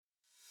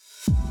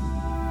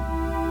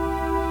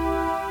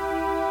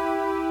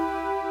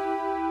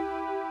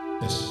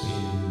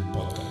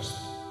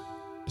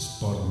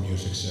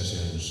music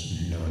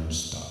sessions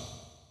non-stop.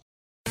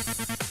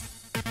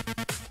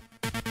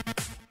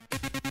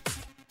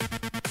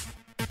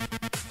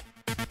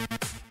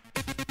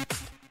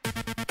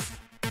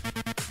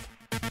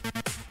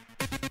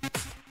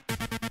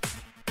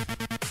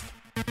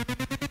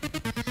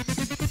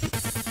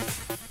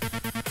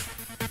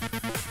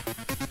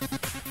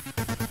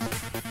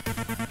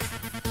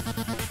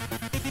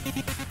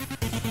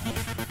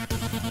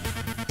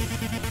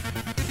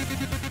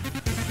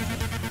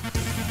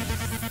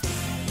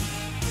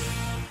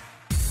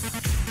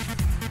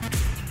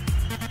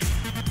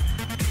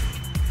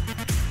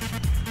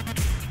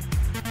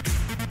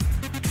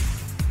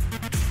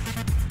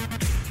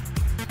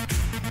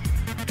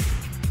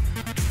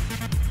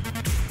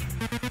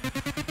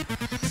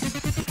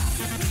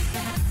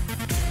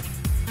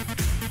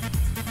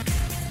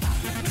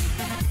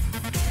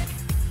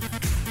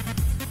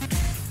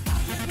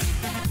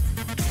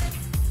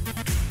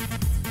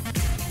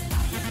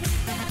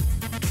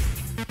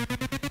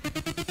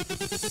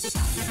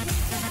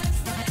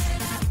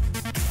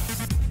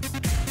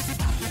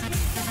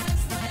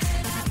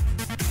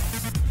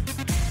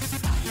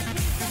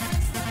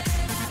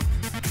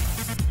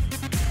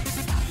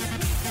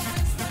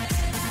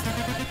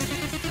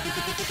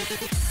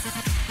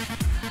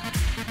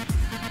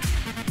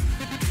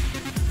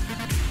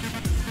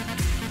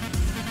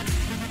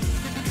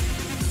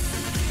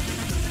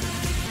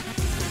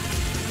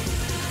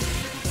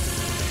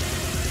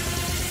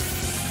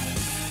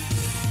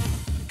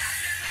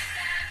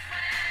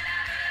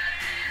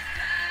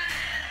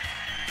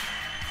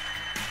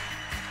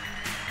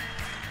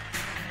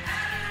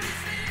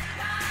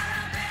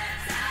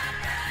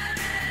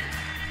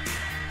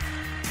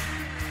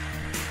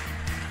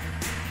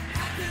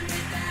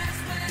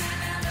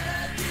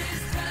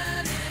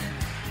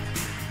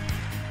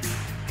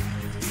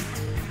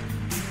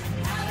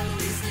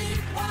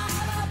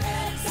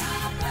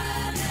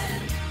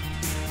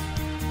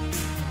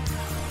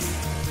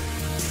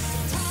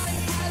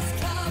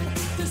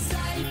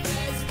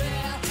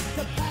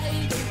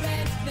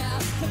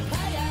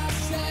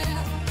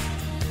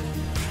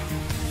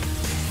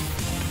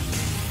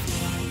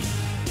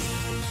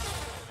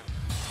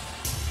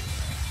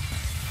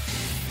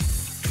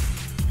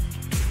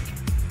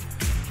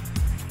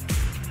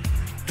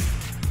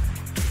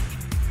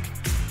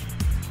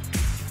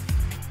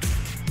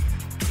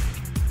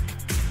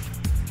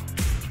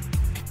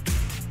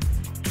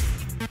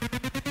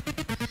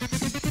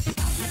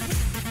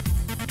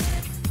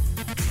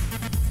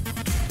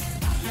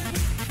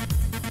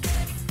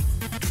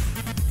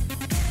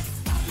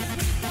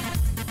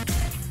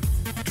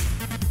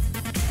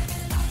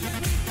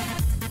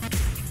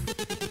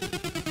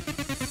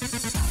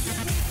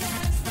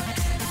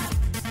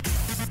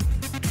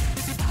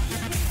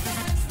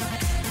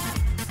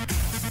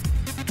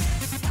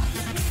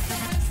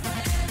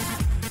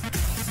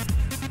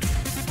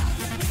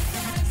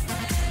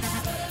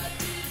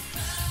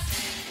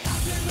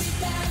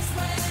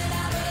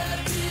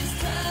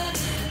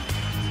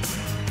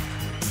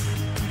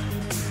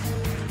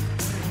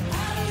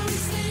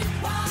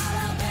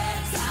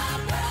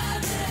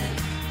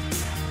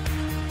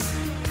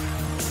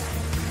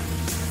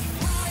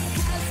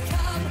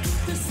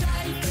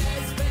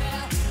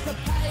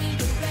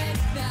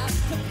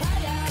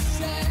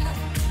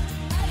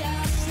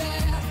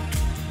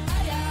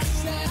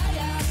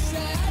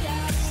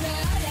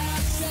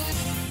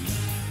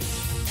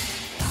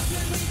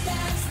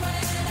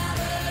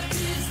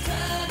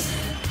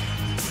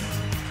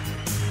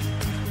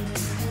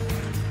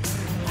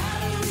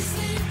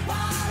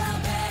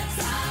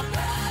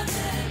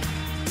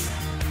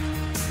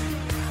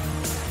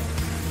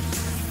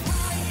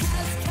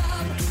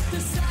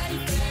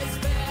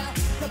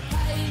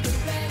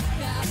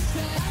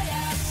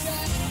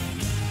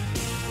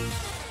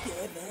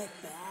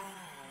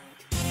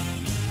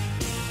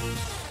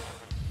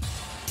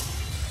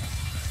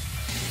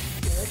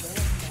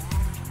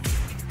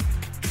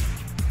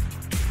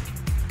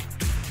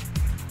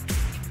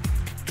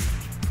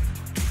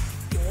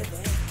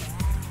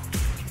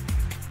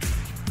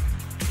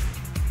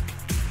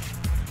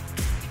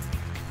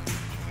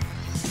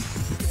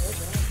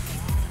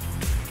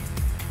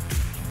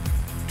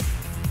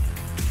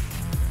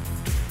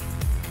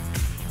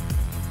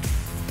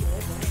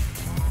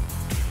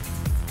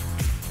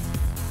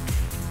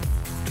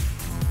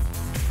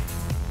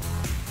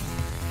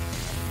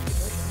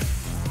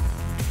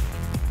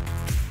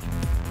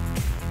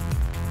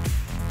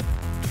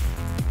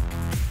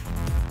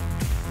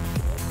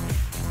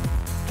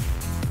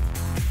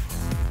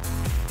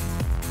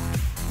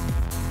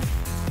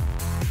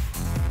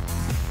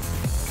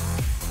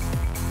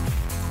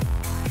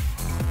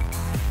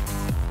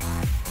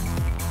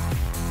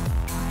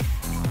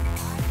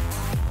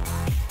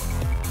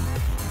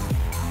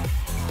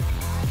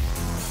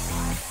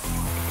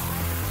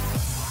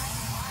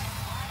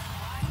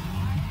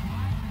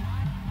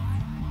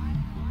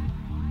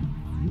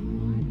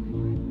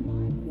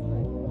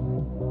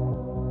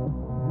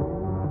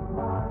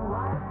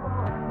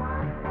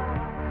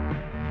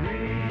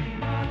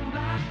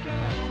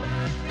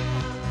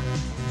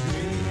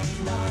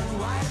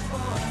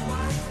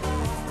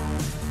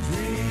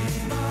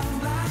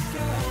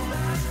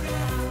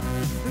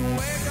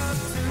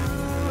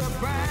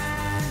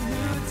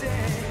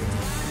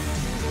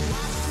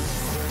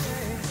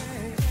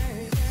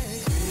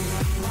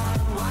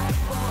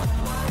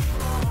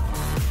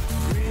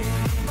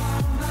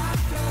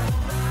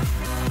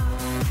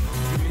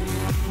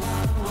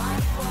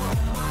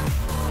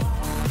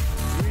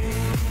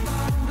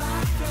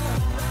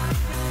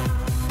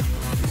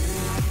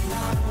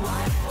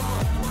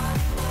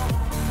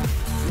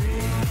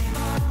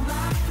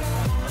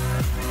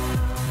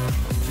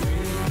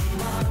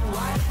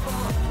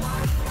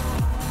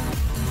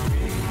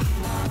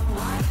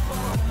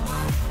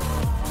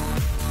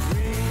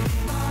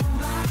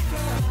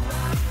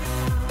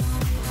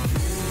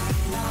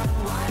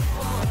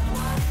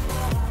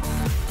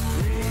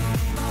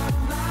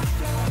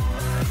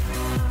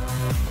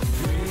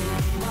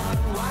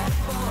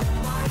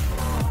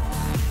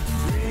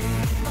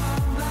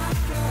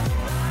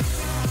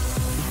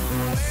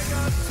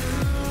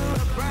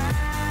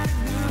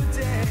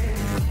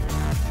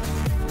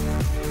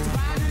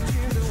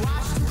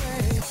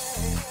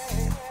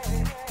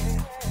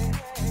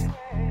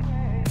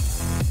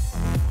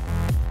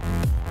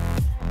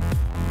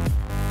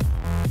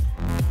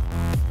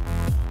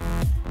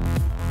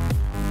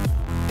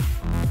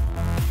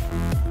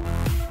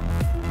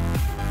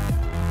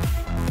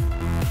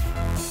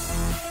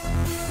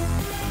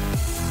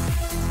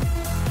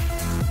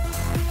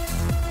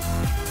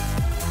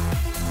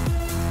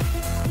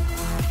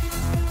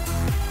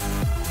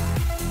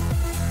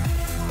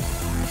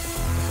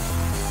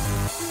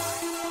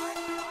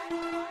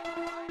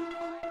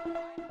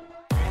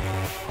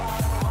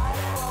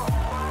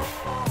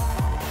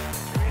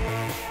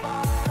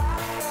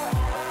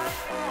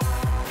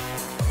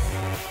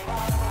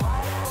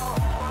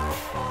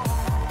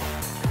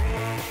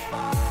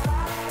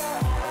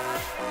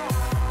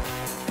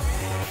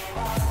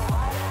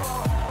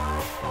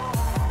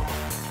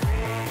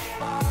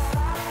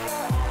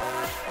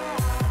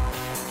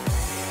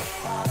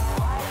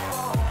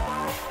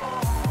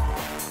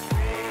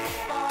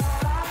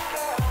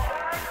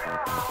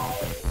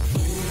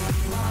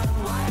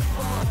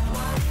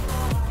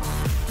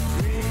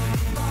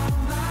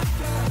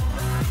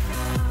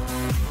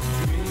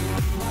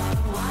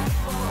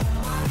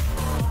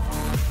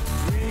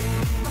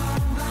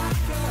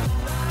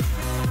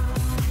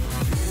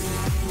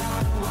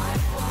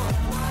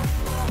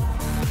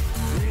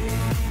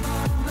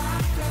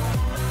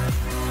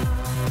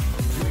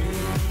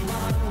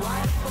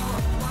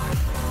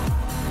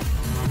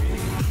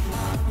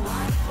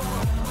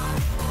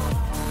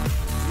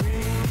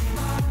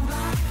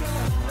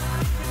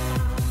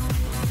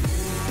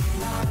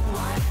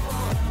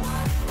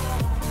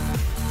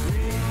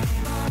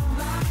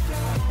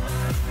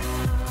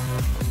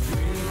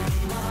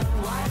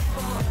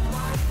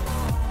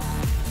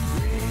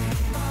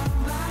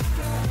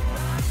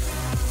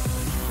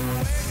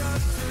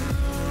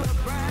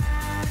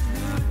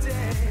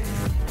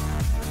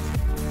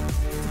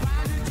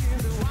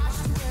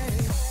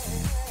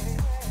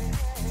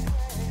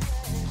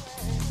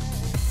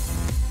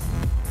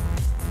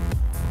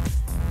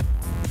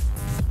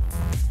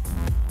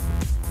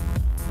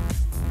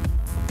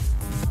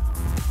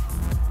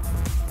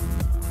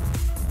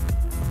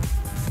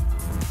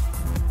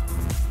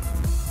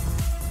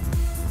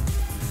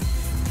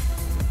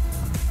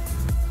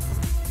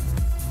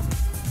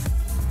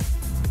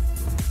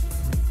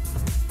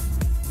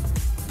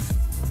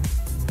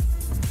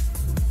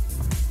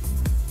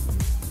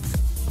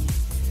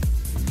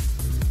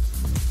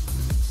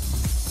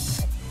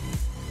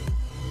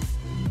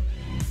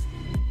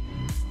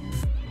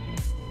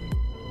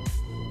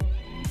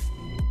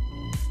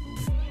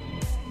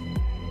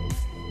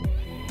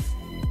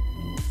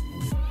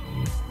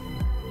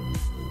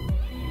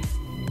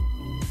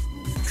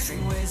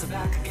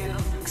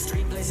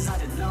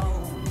 know.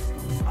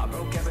 I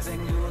broke everything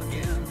new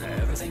again,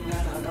 everything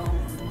that I'd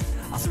owned.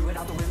 I threw it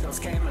out the windows,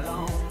 came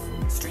along.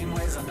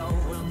 Streamways I know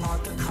will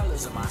part the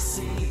colors of my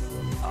sea.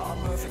 All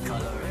perfect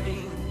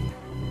coloring.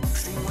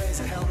 Streamways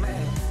that held me,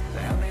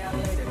 they held me out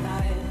late at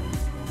night.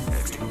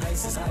 Extreme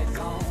places I had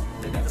gone,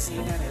 they'd never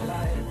seen any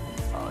light.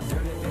 Oh,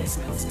 dirty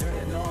basements,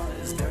 dirty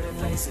noise, dirty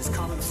places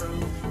coming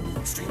through.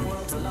 Stream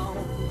worlds alone,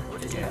 what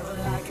did you ever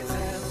like it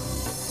then?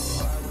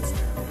 I was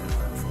standing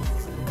up for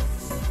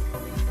this.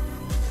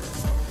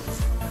 There's always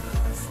been a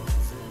life for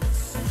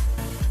this.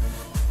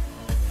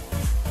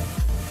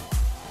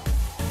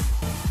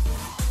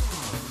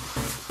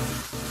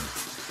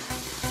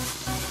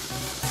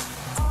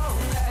 Oh,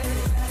 baby,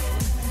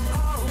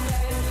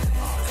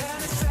 then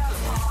it fell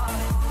apart.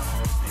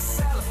 It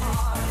fell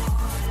apart.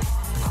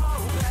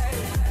 Oh,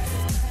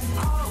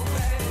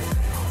 baby,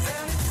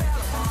 then it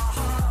fell apart.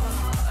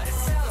 It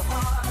fell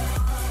apart.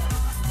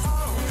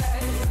 Oh,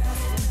 baby.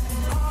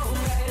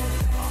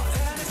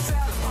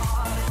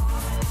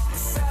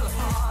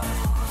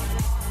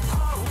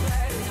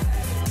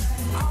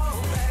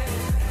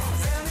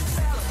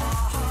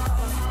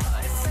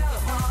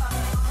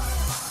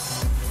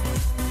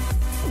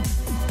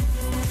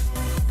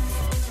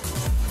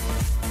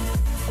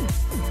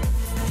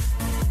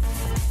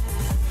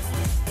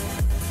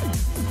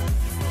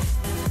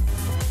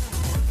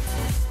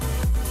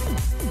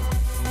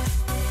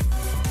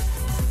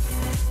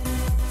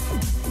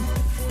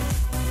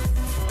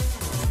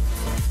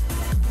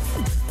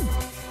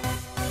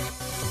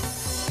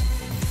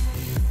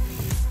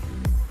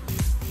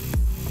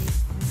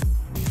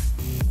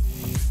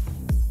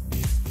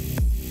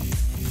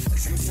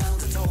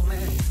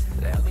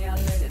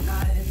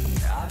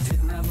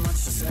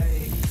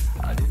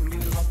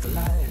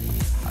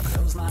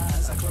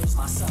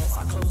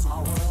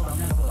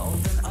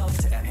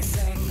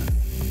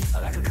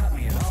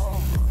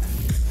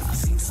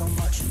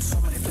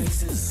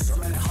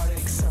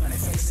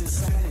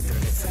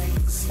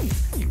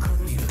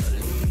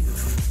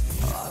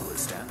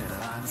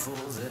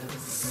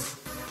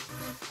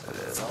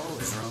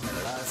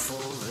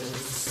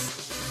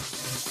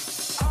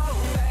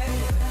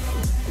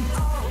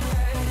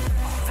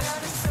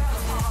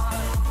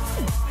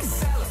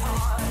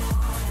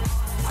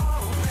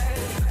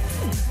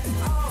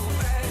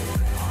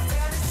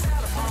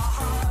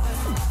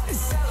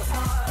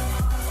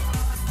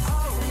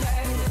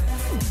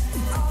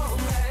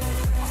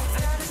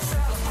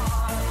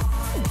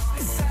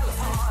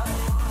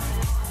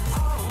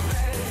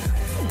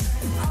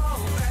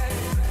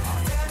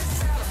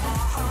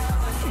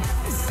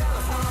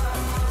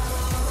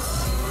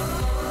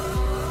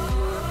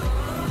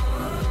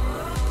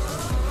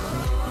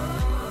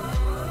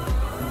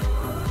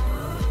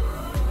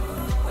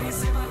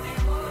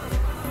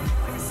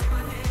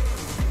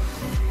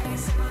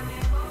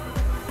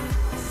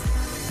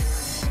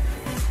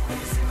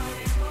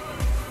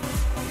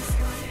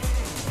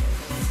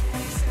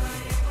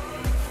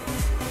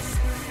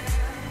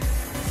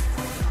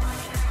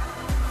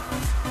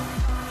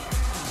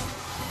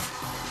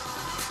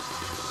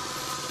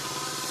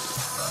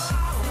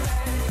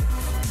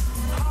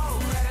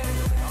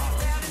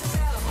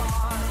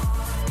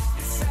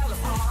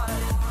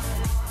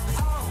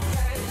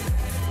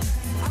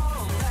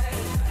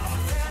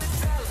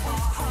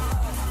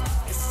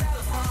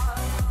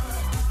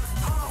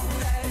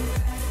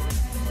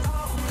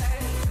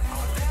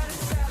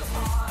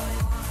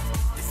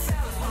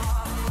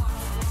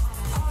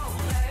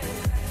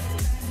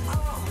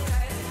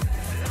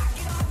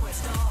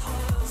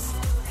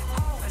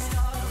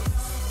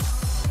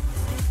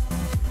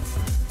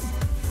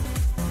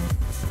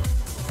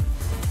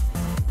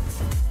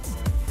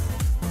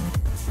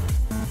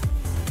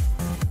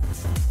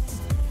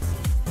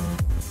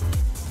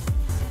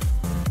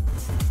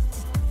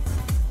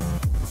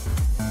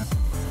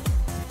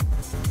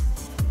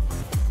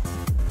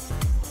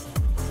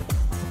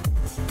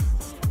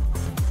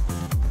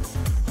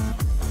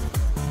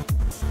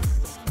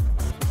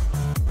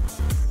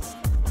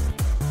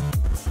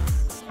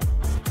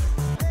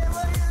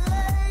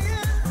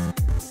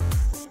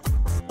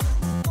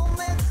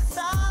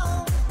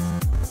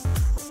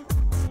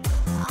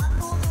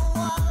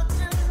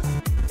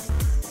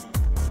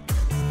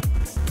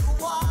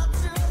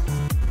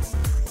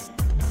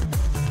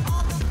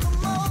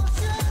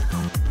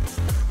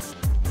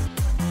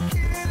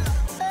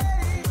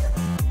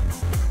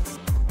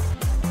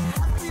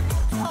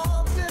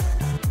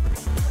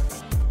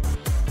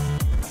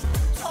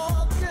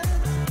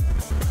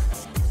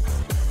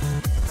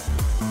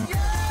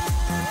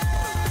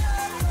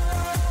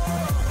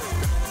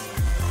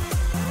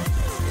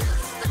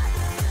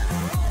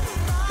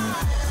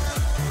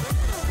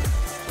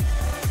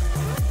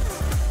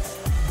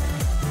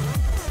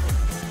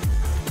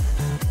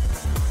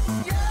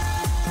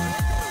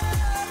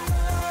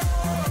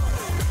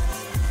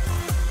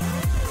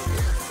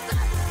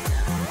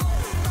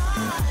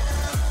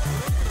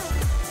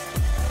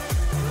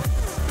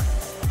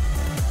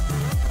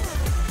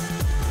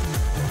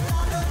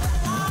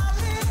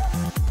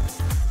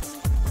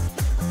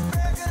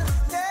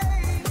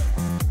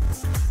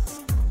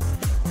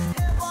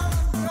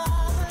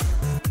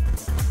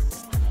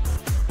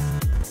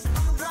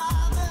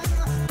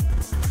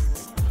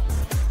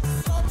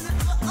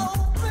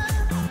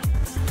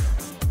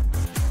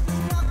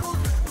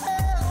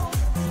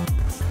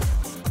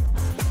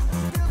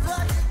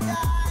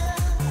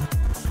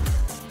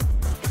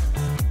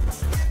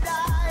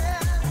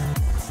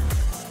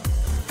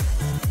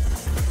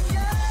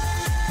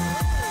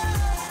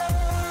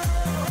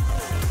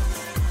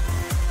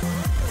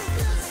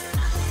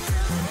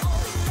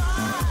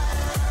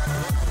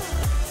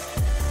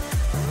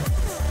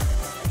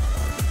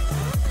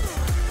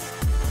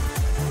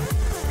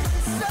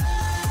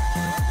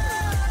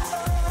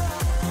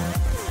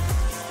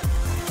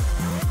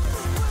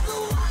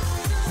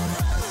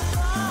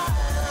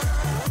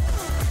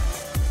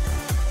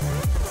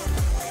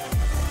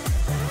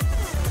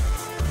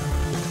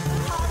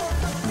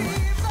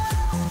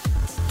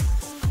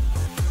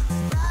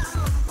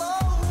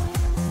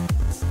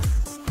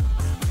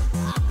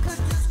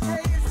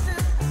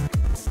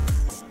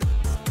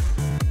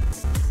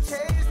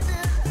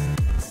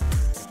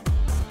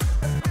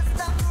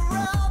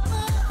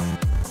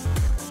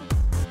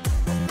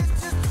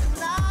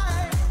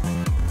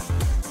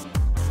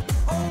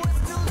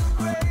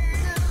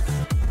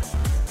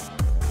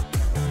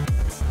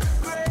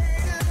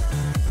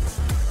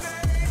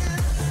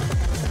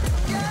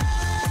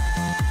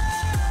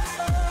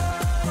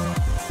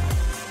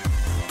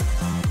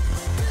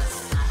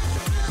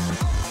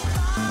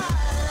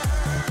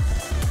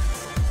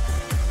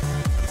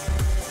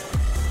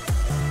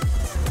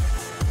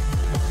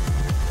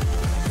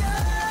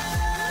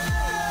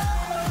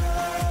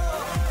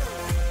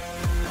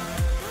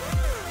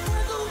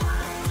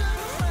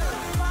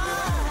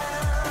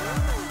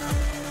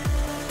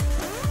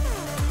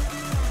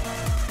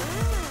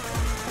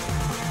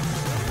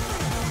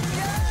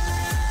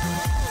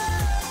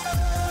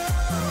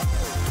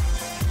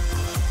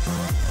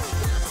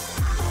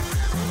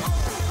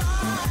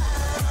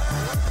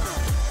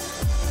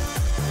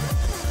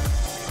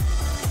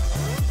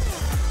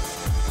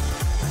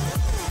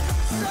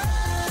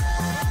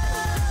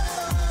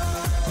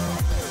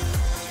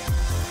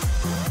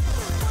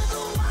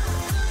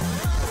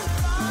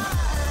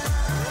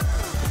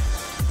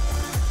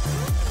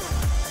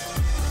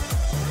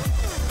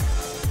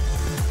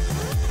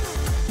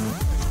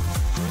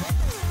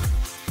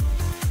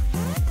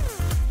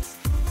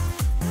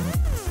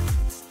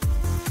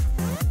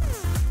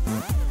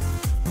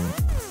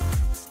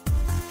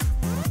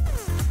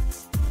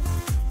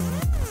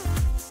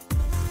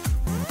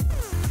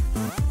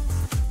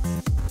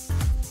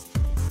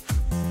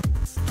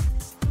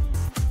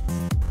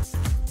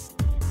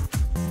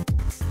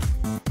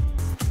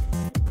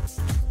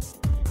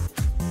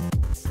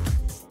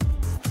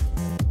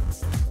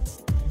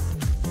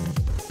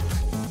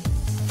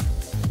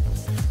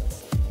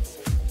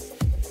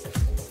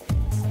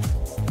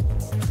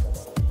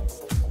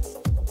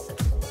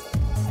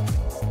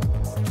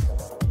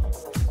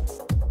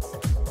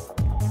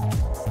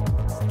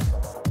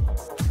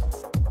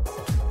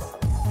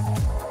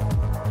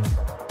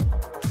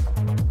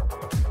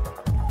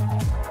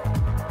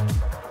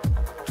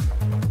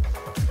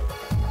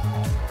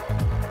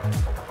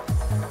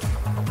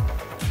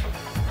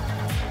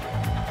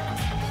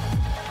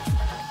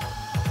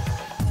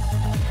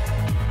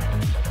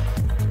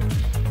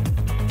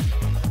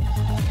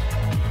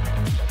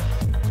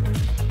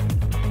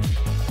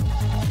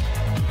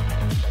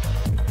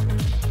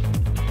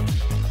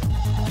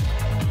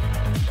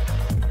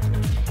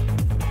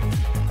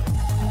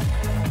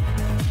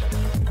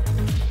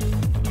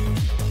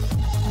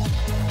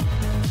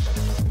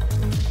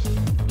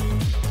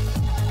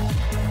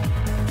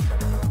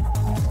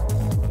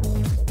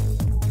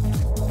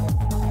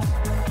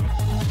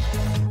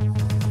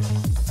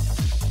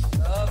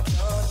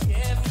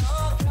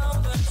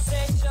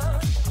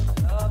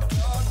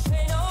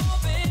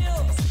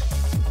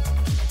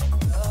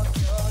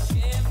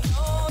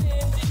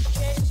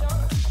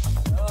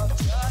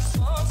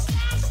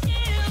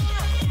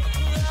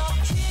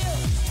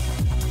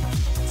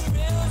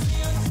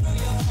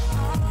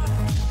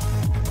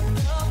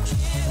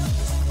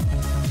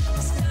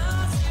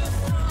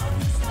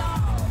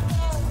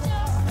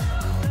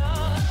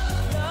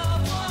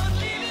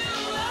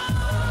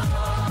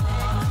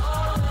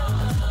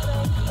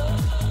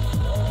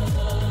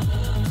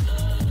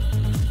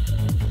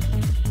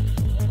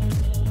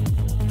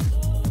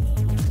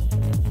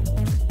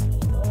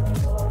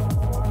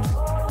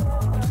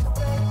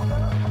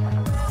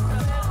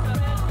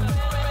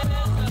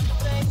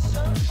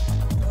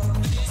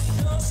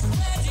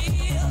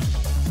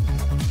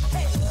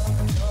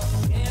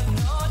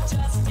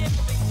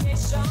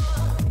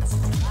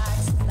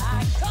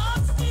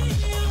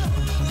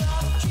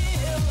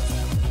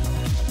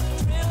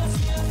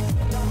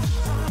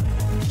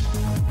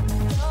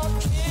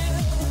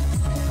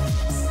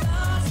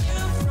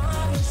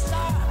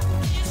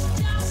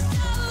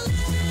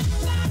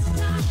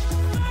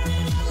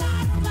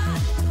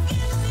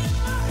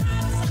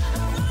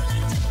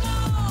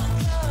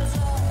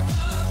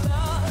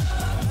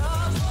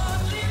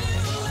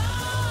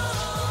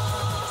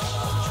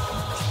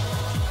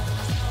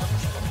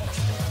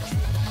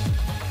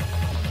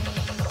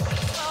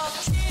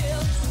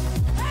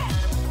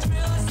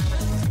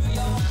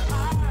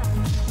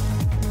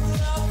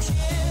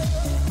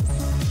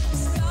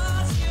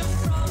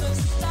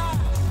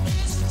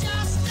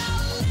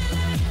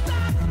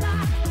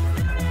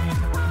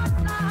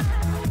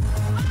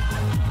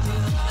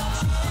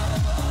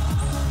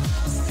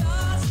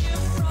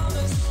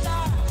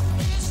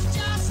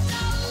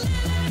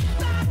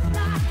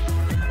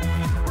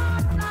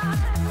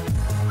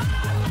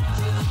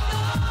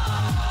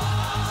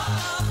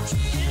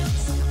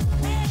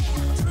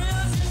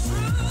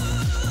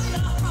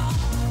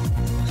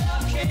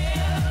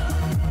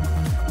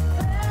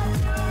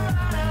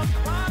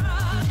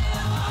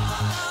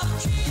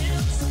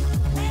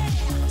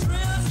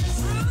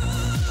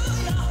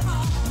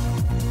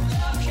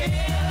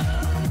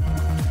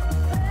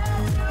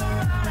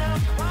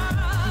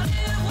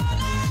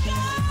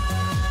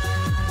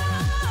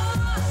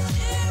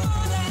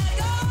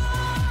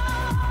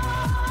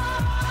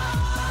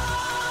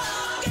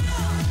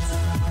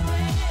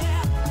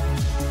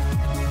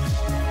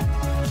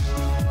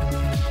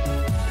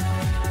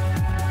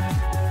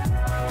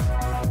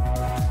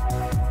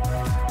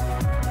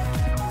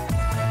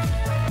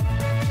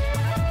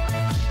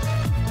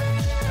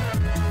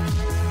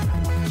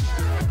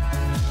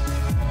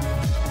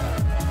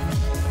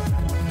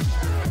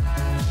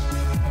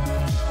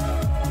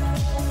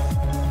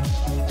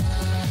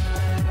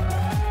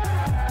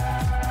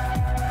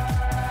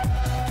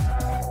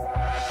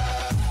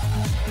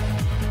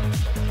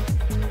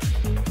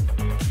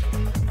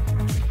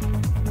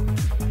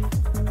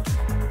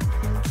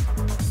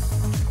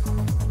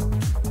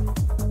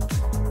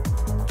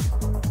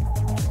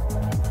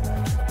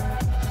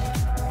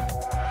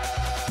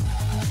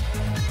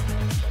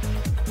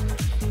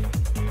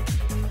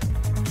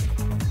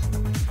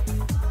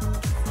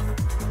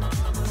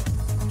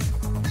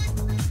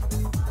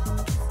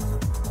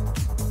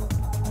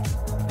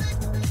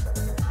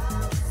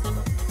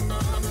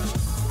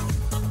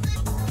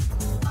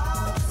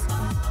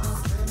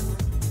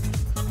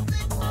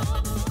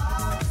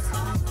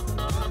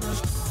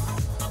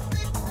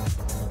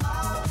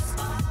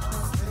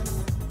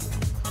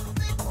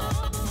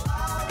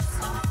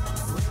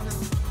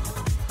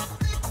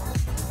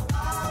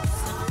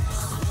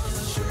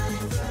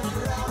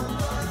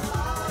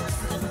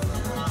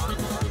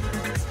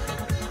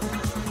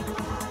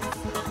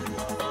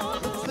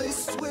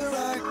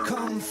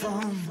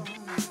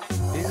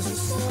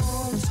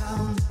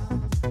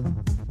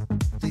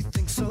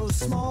 so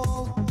small,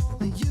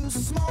 they use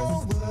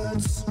small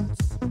words.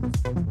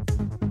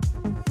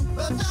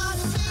 But not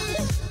me,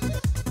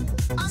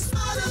 I'm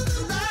smarter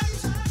than that.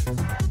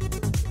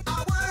 I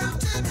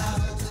worked it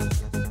out.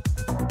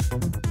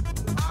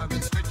 I've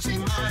been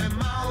stretching my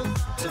mouth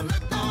to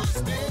let those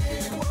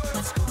big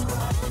words come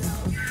out.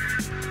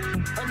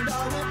 And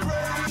I will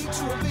pray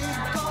to a big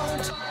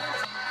God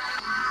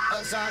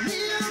as I'm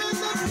here in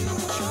the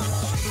future.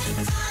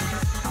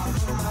 I'm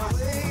on my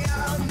way,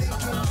 I'm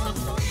making it.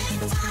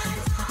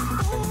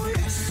 Oh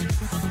yes.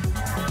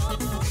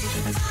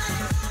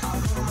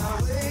 I'm on my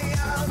way,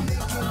 I'm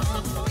making it.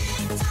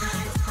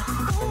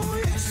 Oh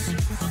yes.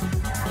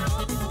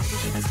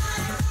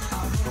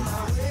 I'm on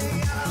my way,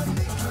 I'm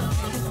making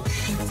it.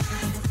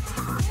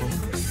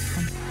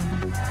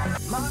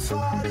 My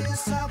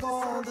parties have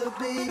all the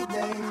big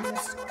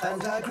names,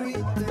 and I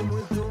greet them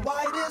with the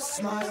widest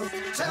smile.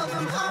 Tell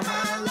them how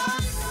my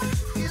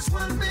life is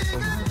one big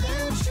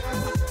adventure.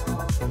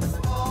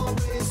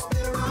 Always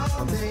they're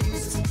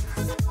amazed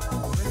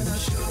when I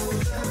show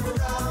them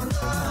around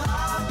the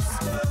house,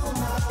 till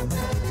my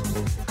bed.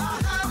 I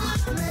have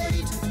it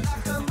made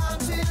like a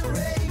mountain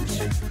range,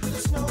 the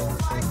snow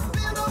white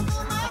been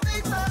over my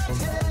big fat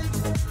head.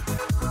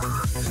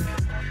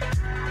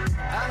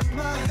 And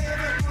my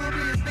heaven will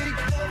be a big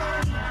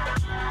heaven,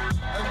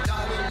 and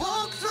I will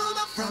walk through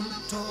the front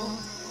door.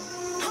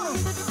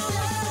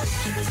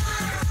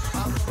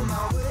 I'm on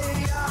my way,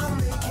 I'm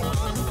making it.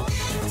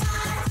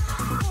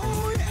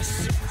 Oh yes.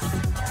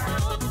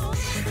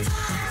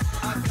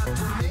 I got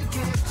to make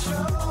it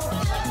show.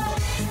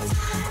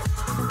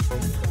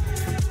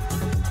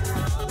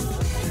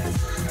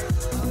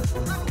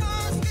 My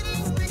car's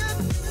getting bigger.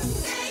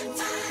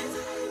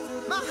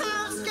 My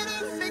house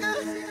getting bigger.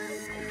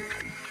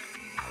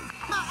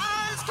 My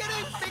eyes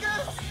getting bigger.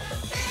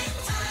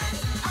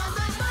 And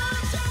the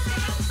birds are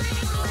getting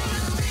bigger.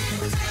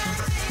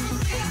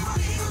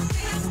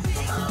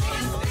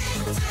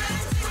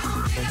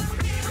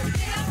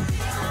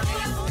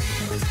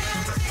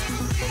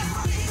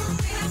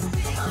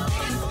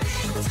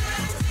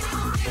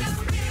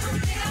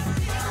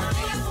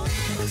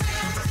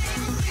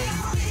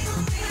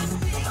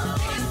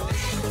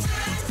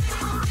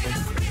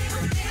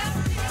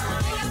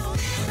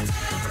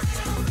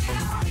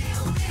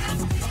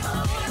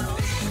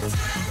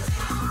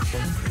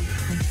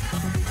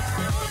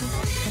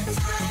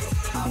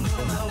 I'm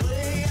on my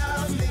way,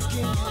 I'm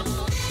making it.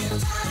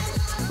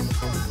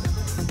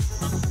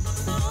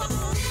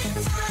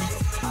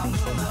 I'm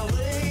on my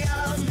way,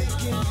 I'm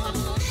making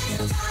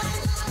it.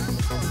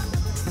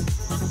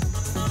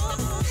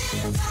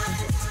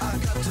 I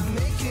got to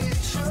make it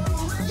show,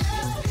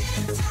 yeah.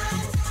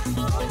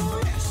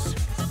 Oh yes.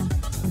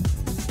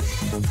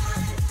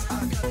 I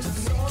got to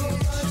make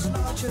it much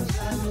larger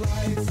than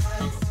life.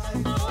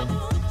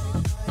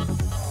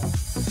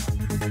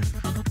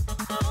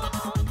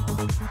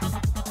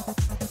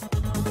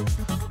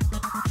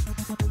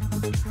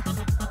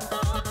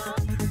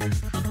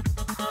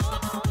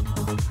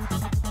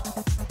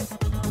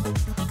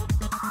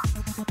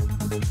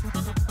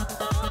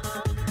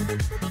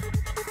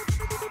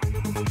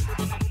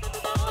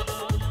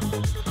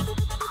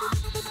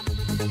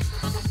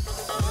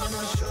 When I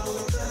show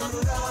them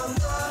around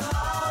the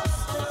house,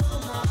 till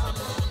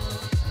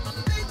my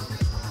big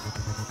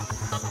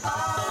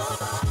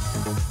house.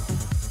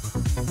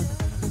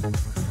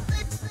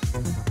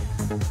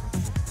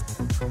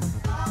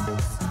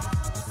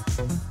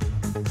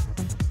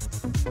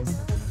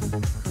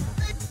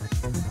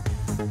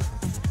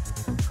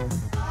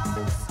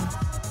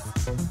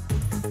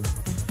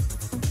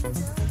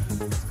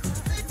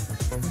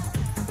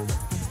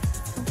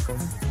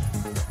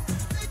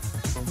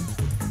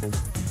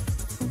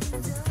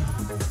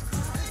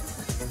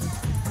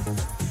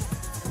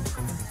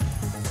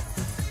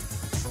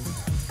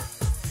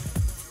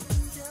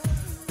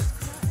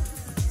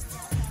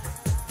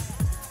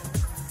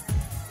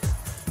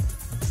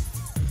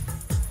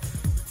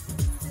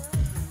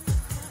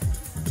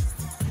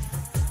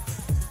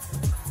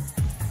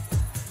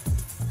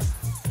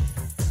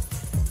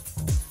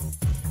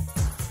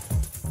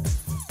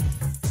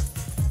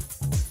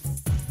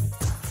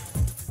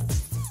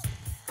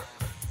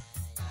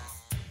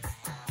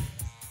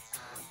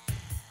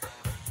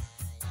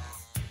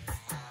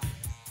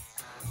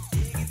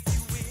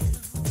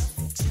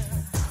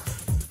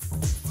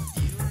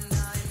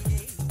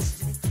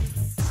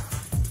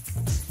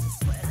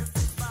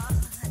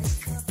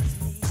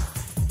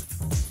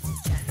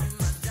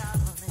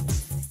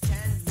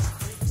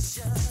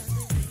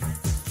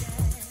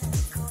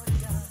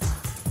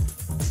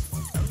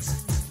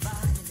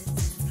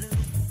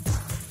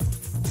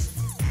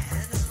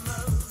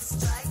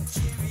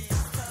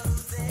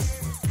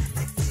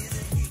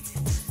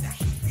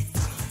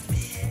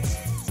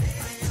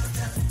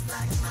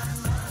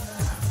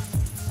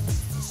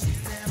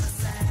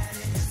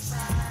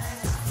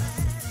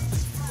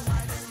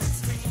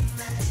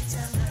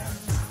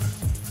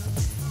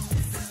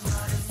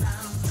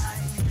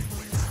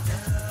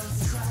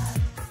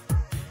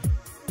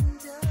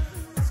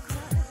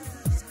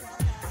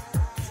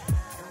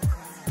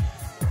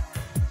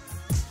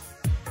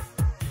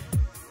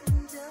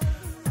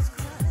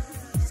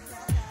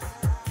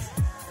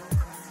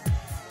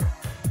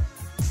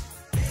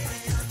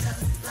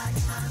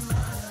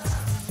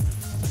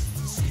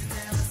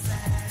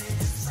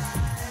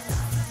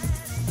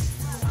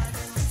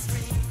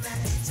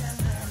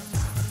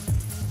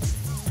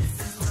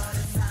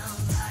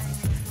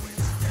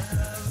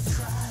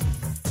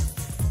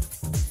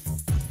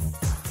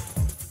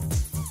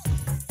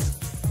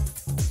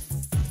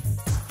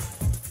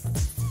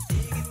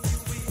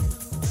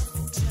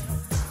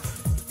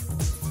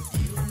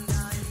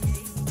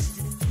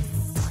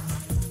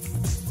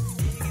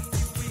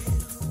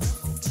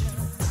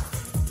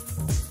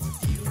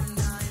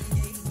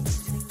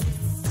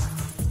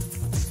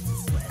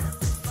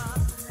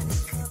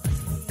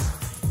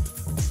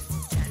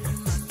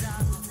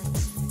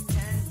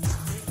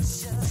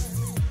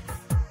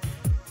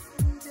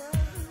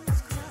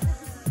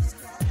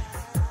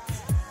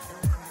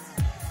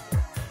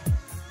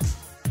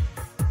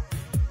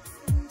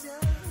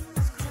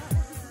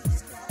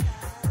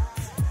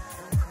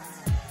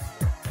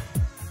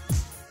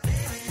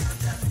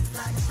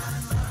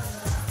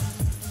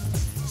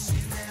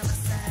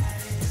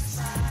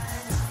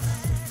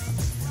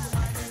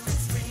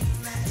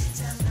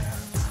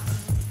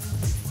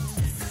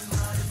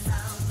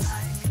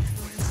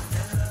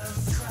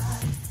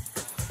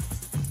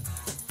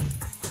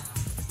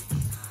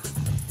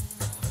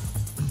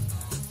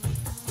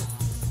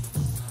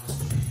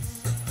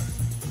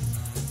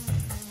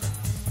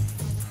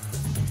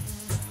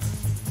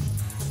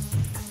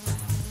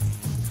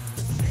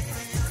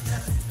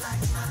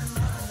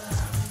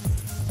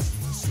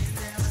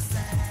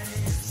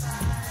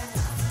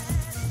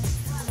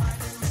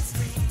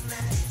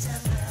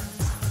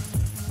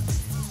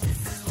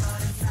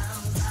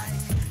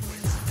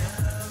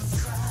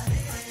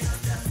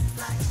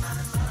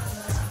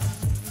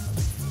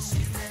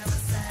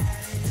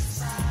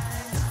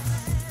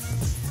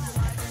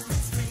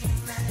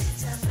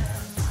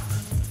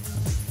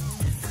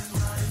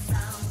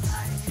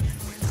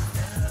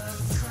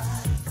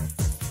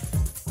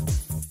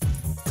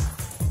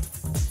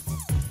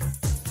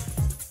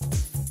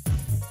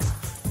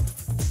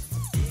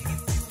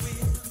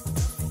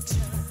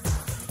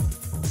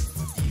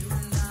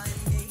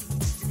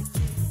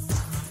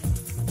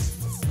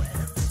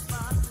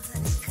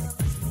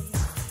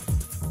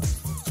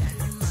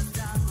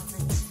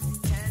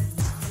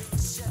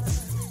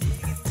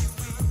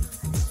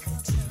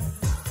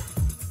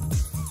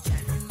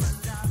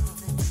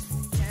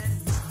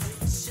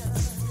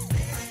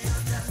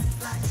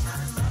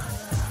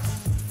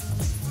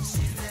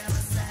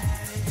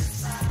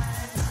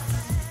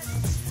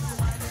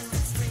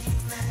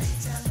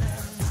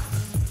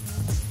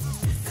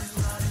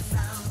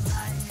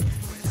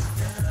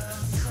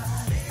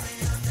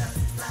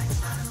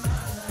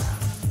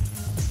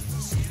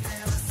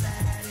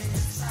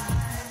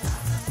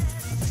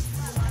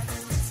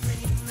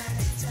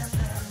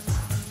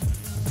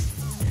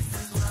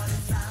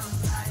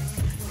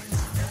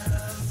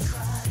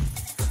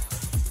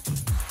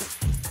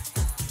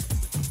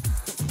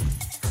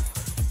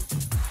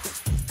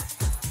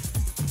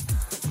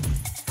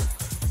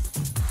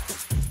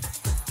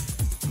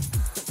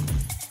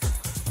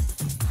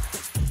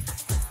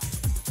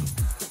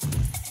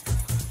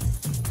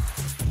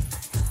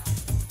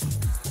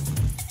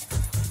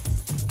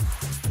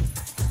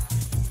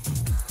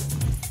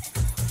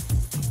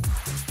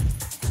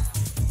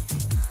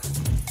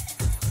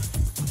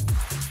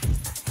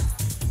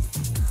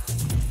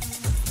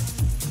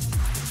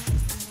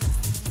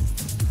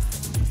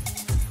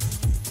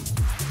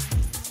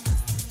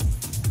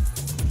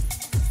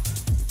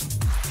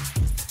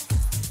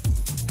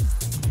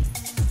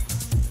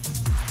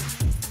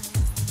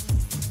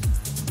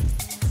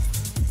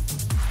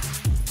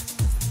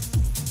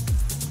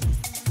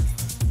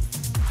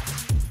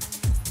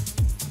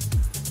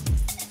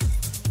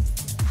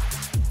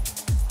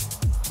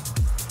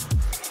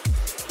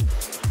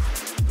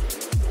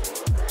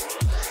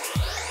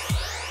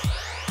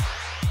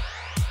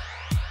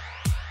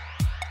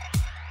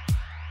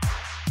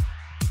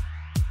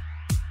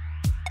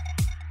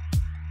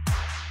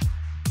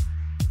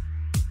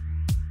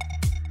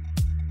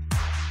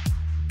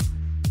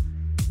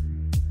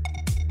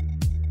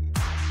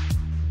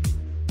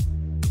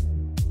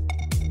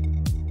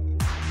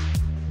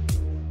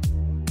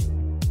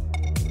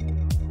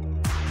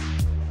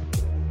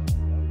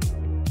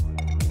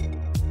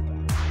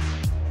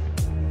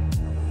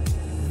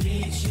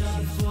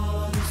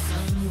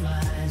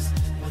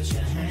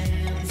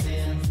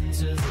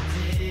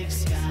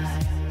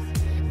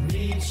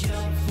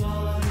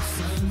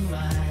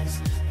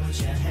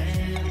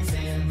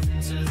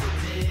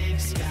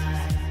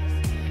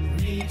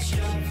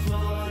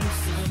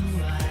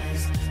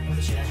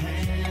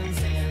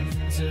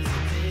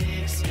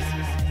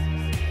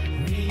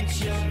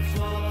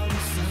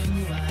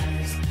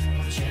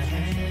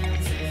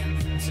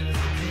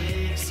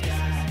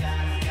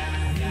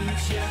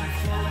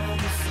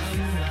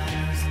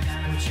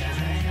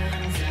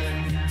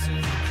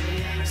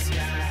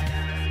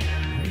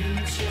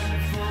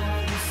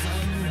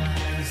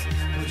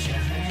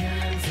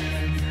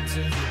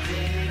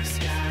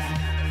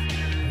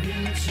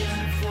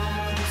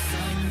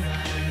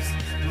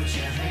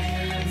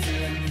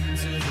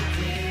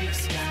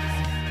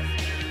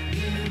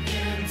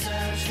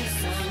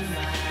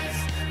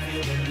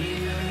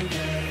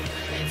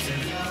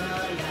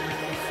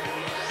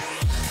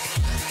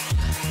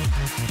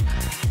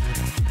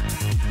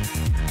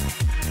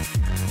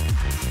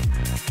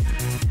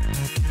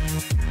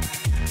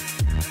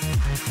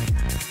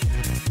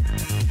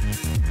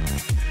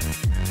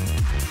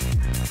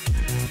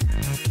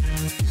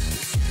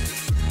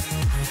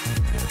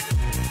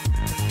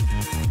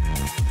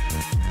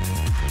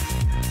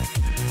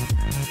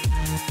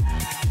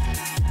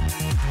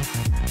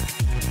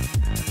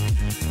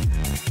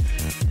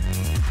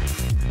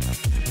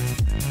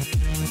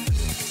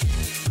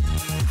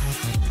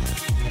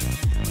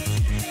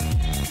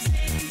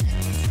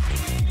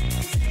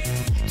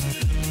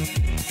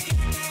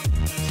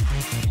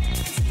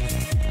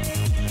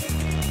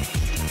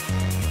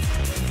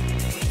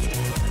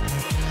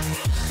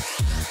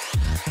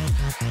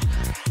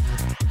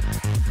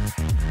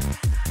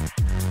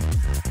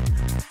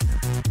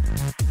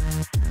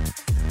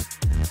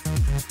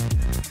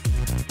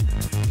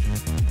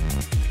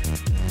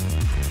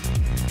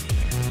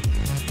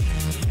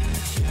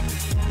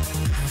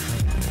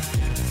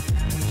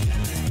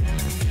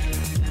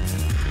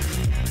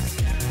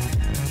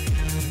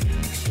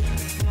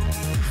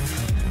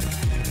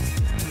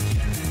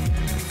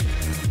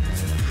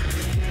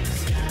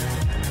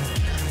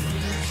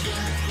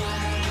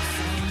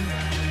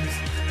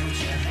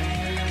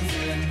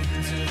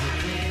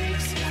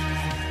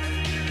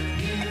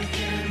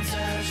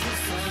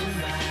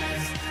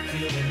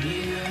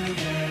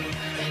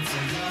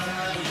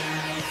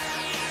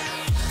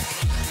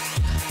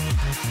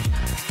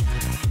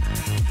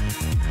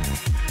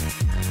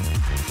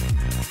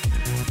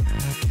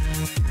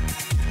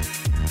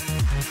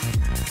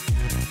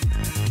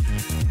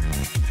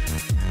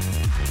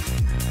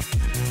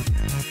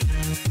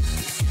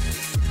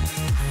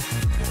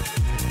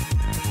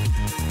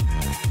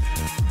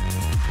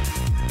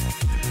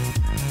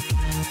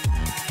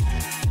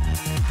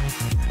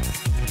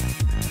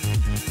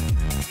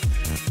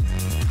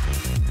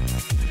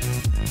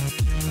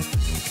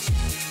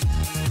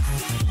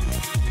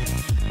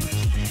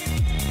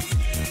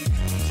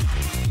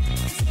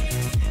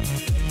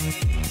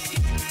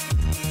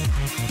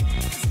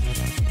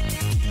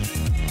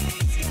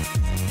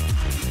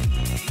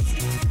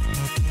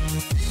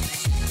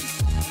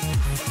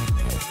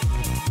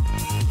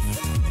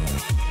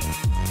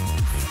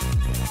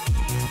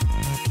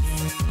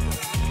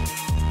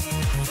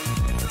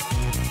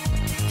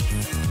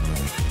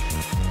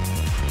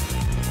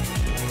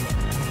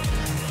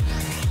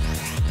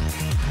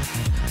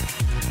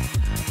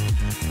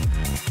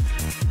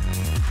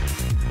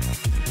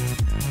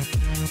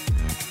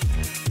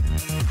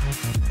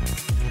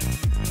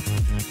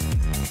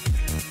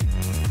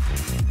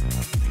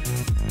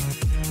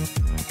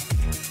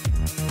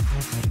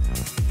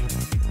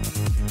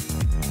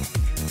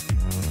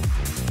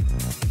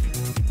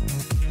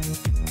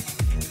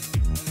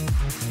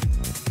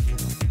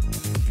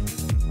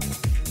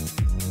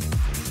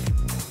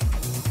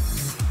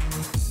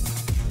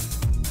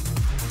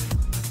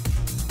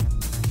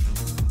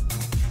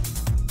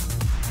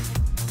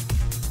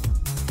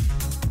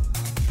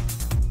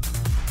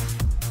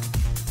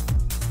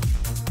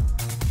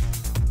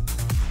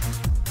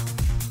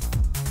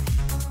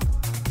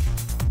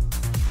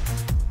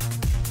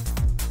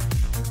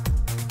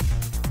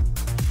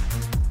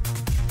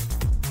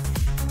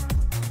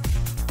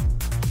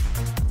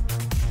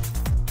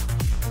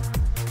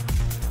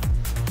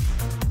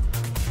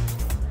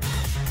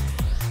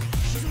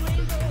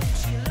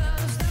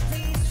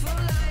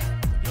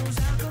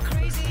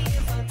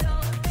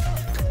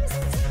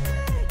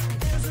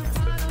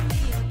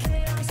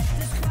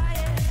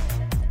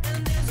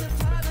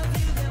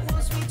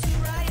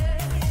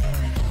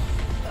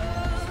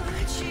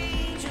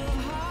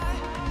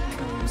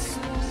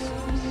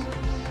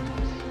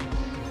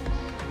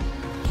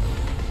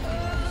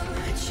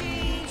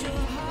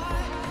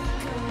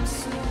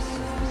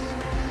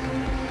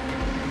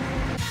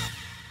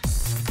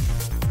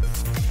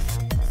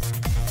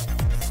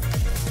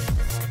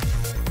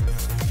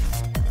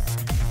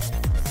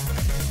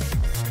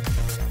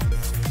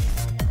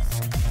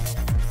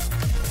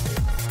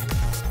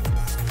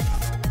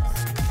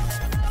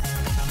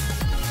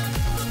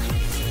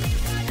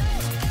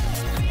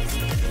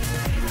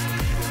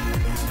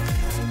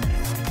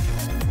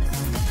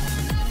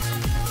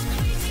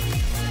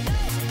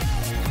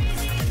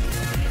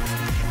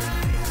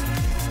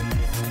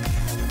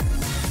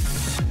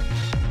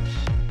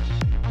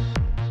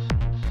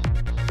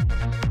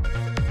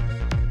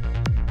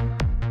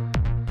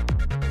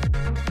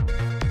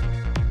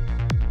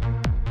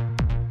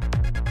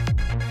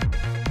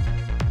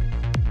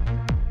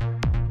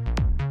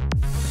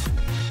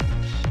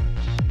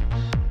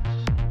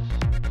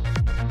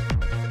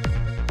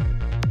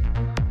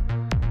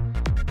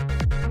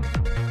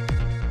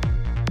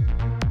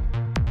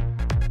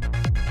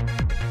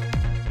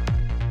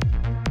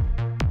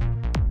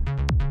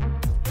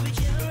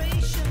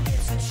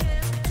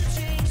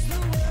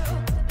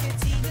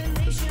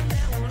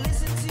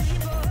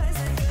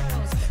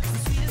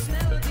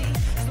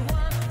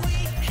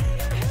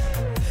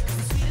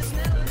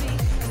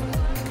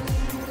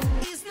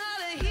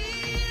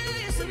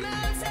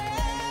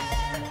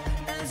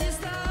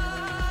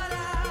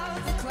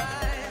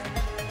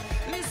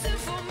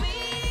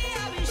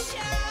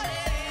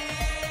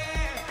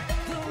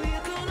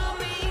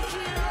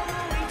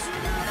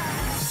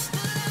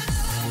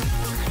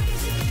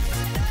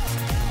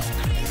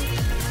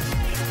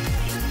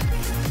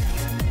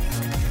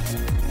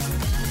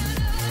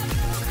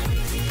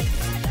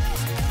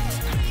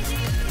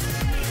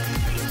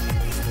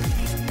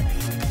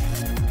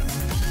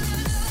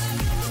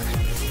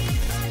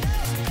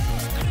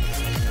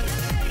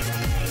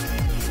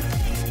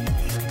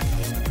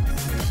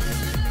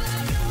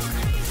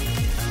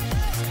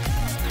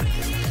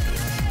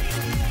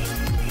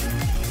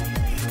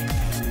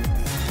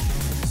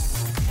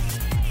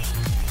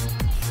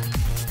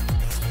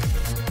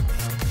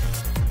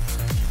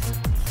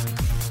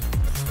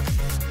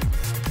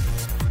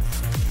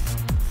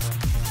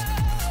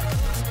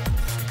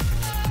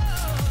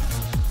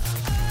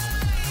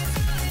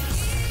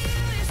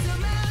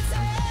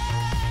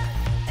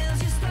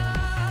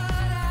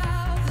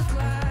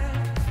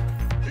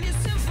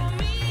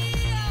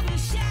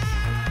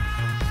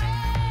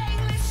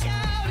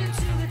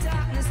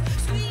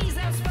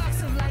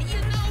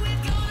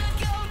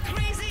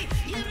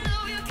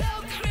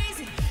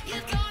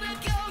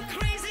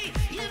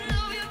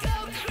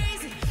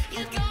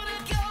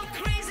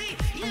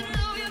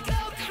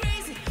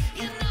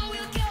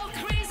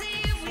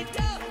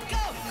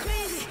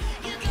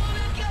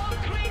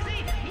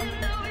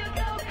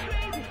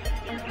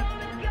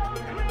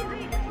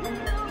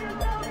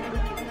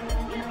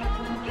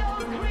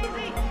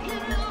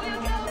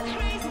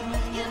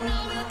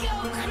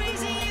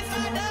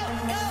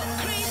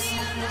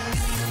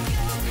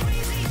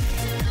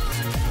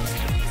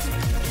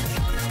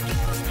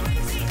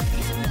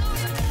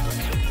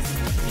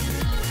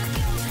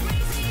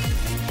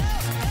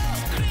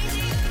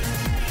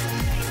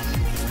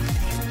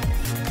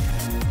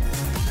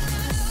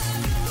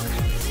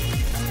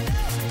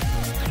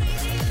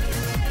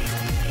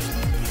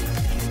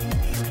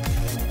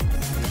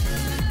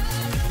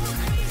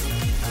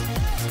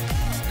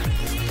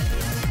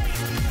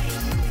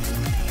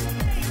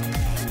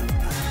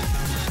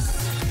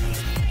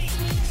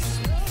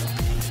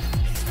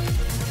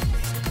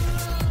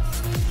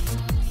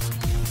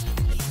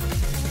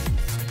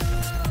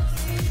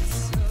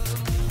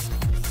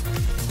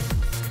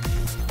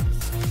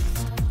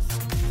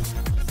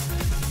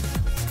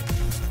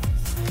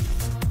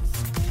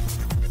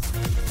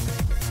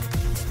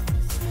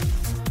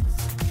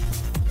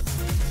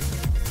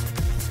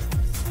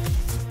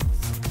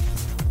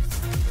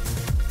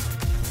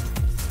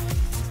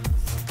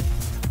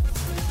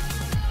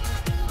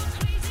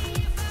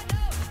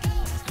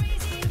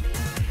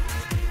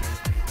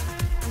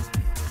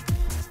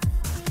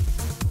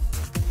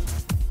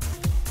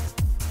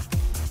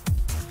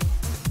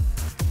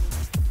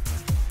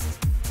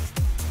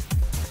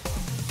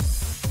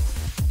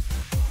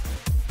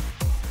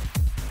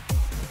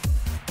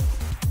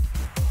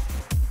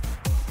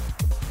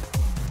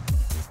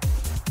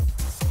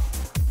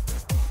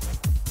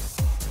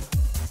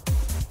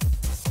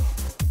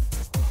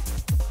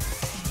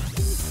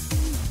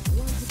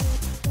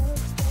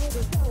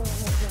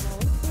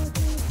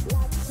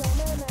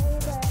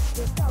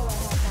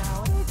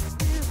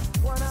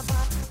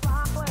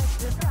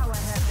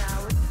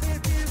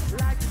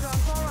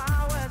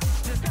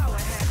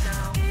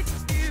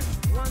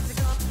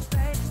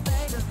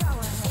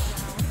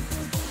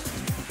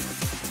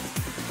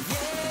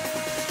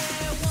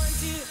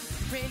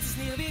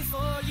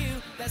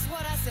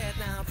 said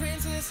now,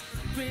 princess,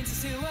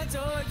 princess who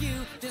adore you.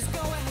 Just go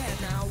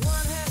ahead now.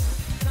 One has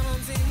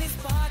diamonds in his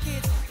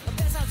pocket. Oh,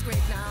 that sounds great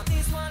now.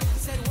 This one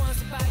said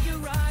wants to buy you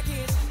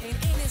rockets. And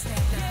in his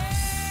head now.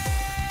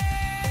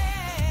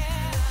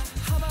 Yeah.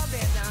 How about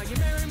that now? You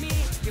marry me,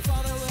 your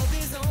father will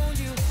disown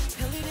you.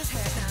 He'll leave his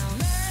head now.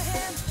 Marry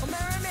him or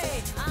marry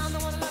me. I'm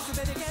the one who loves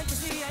you, baby. Can't you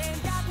see? I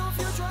ain't got no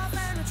future of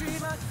family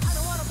treatment. I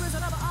don't want a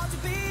prison of ought to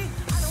be.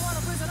 I don't want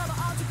a prison of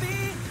ought to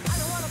be. I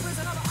don't want a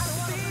prison of I don't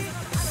want to be.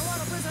 I don't want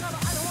a prison of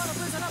I don't want a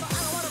prison of I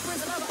don't want a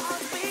prison of ought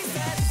to be.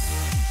 Said,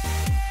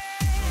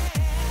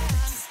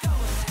 just go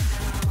ahead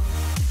now.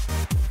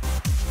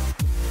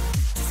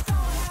 Just go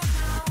ahead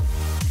now.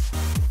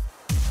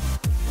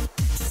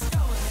 Just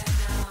go ahead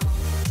now.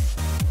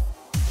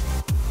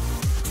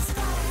 Just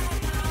go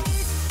ahead now.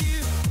 If you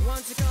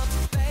want to go to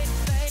play,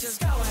 just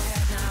go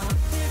ahead now.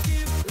 If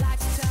you like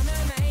to tell me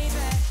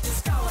maybe,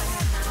 just go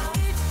ahead now.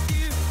 If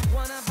you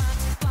wanna buy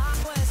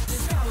flowers,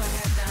 just go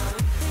ahead now.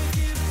 If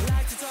you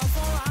like to talk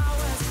for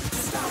hours,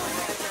 just go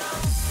ahead now.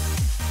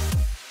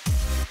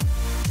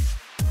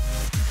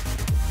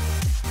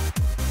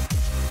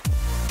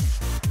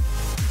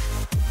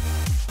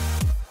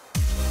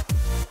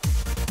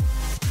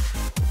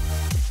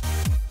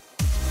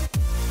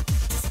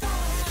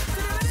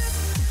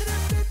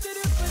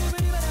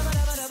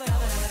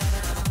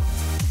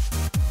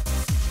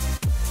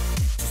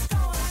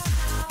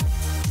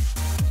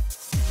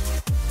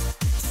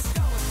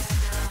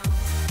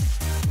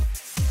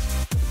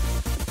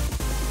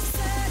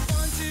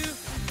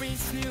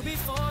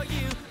 Before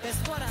you, that's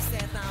what I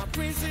said now.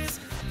 Princess,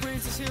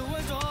 princess who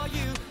adore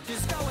you.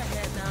 Just go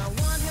ahead now.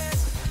 One has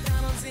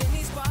diamonds in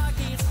his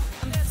pockets,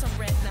 and that's some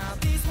red now.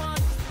 This one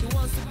who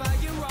wants to buy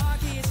you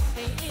rockets,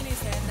 ain't in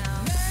his head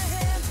now. Marry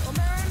him or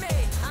marry me.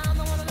 I'm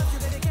the one who loves you,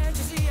 baby. Can't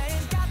you see? I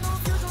ain't got no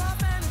future of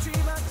family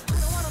treatment. I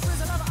don't want a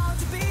prison lover ought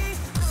to be.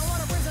 I don't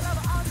want a prison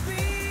lover ought to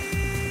be.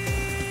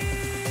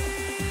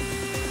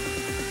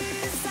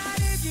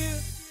 Inside of you.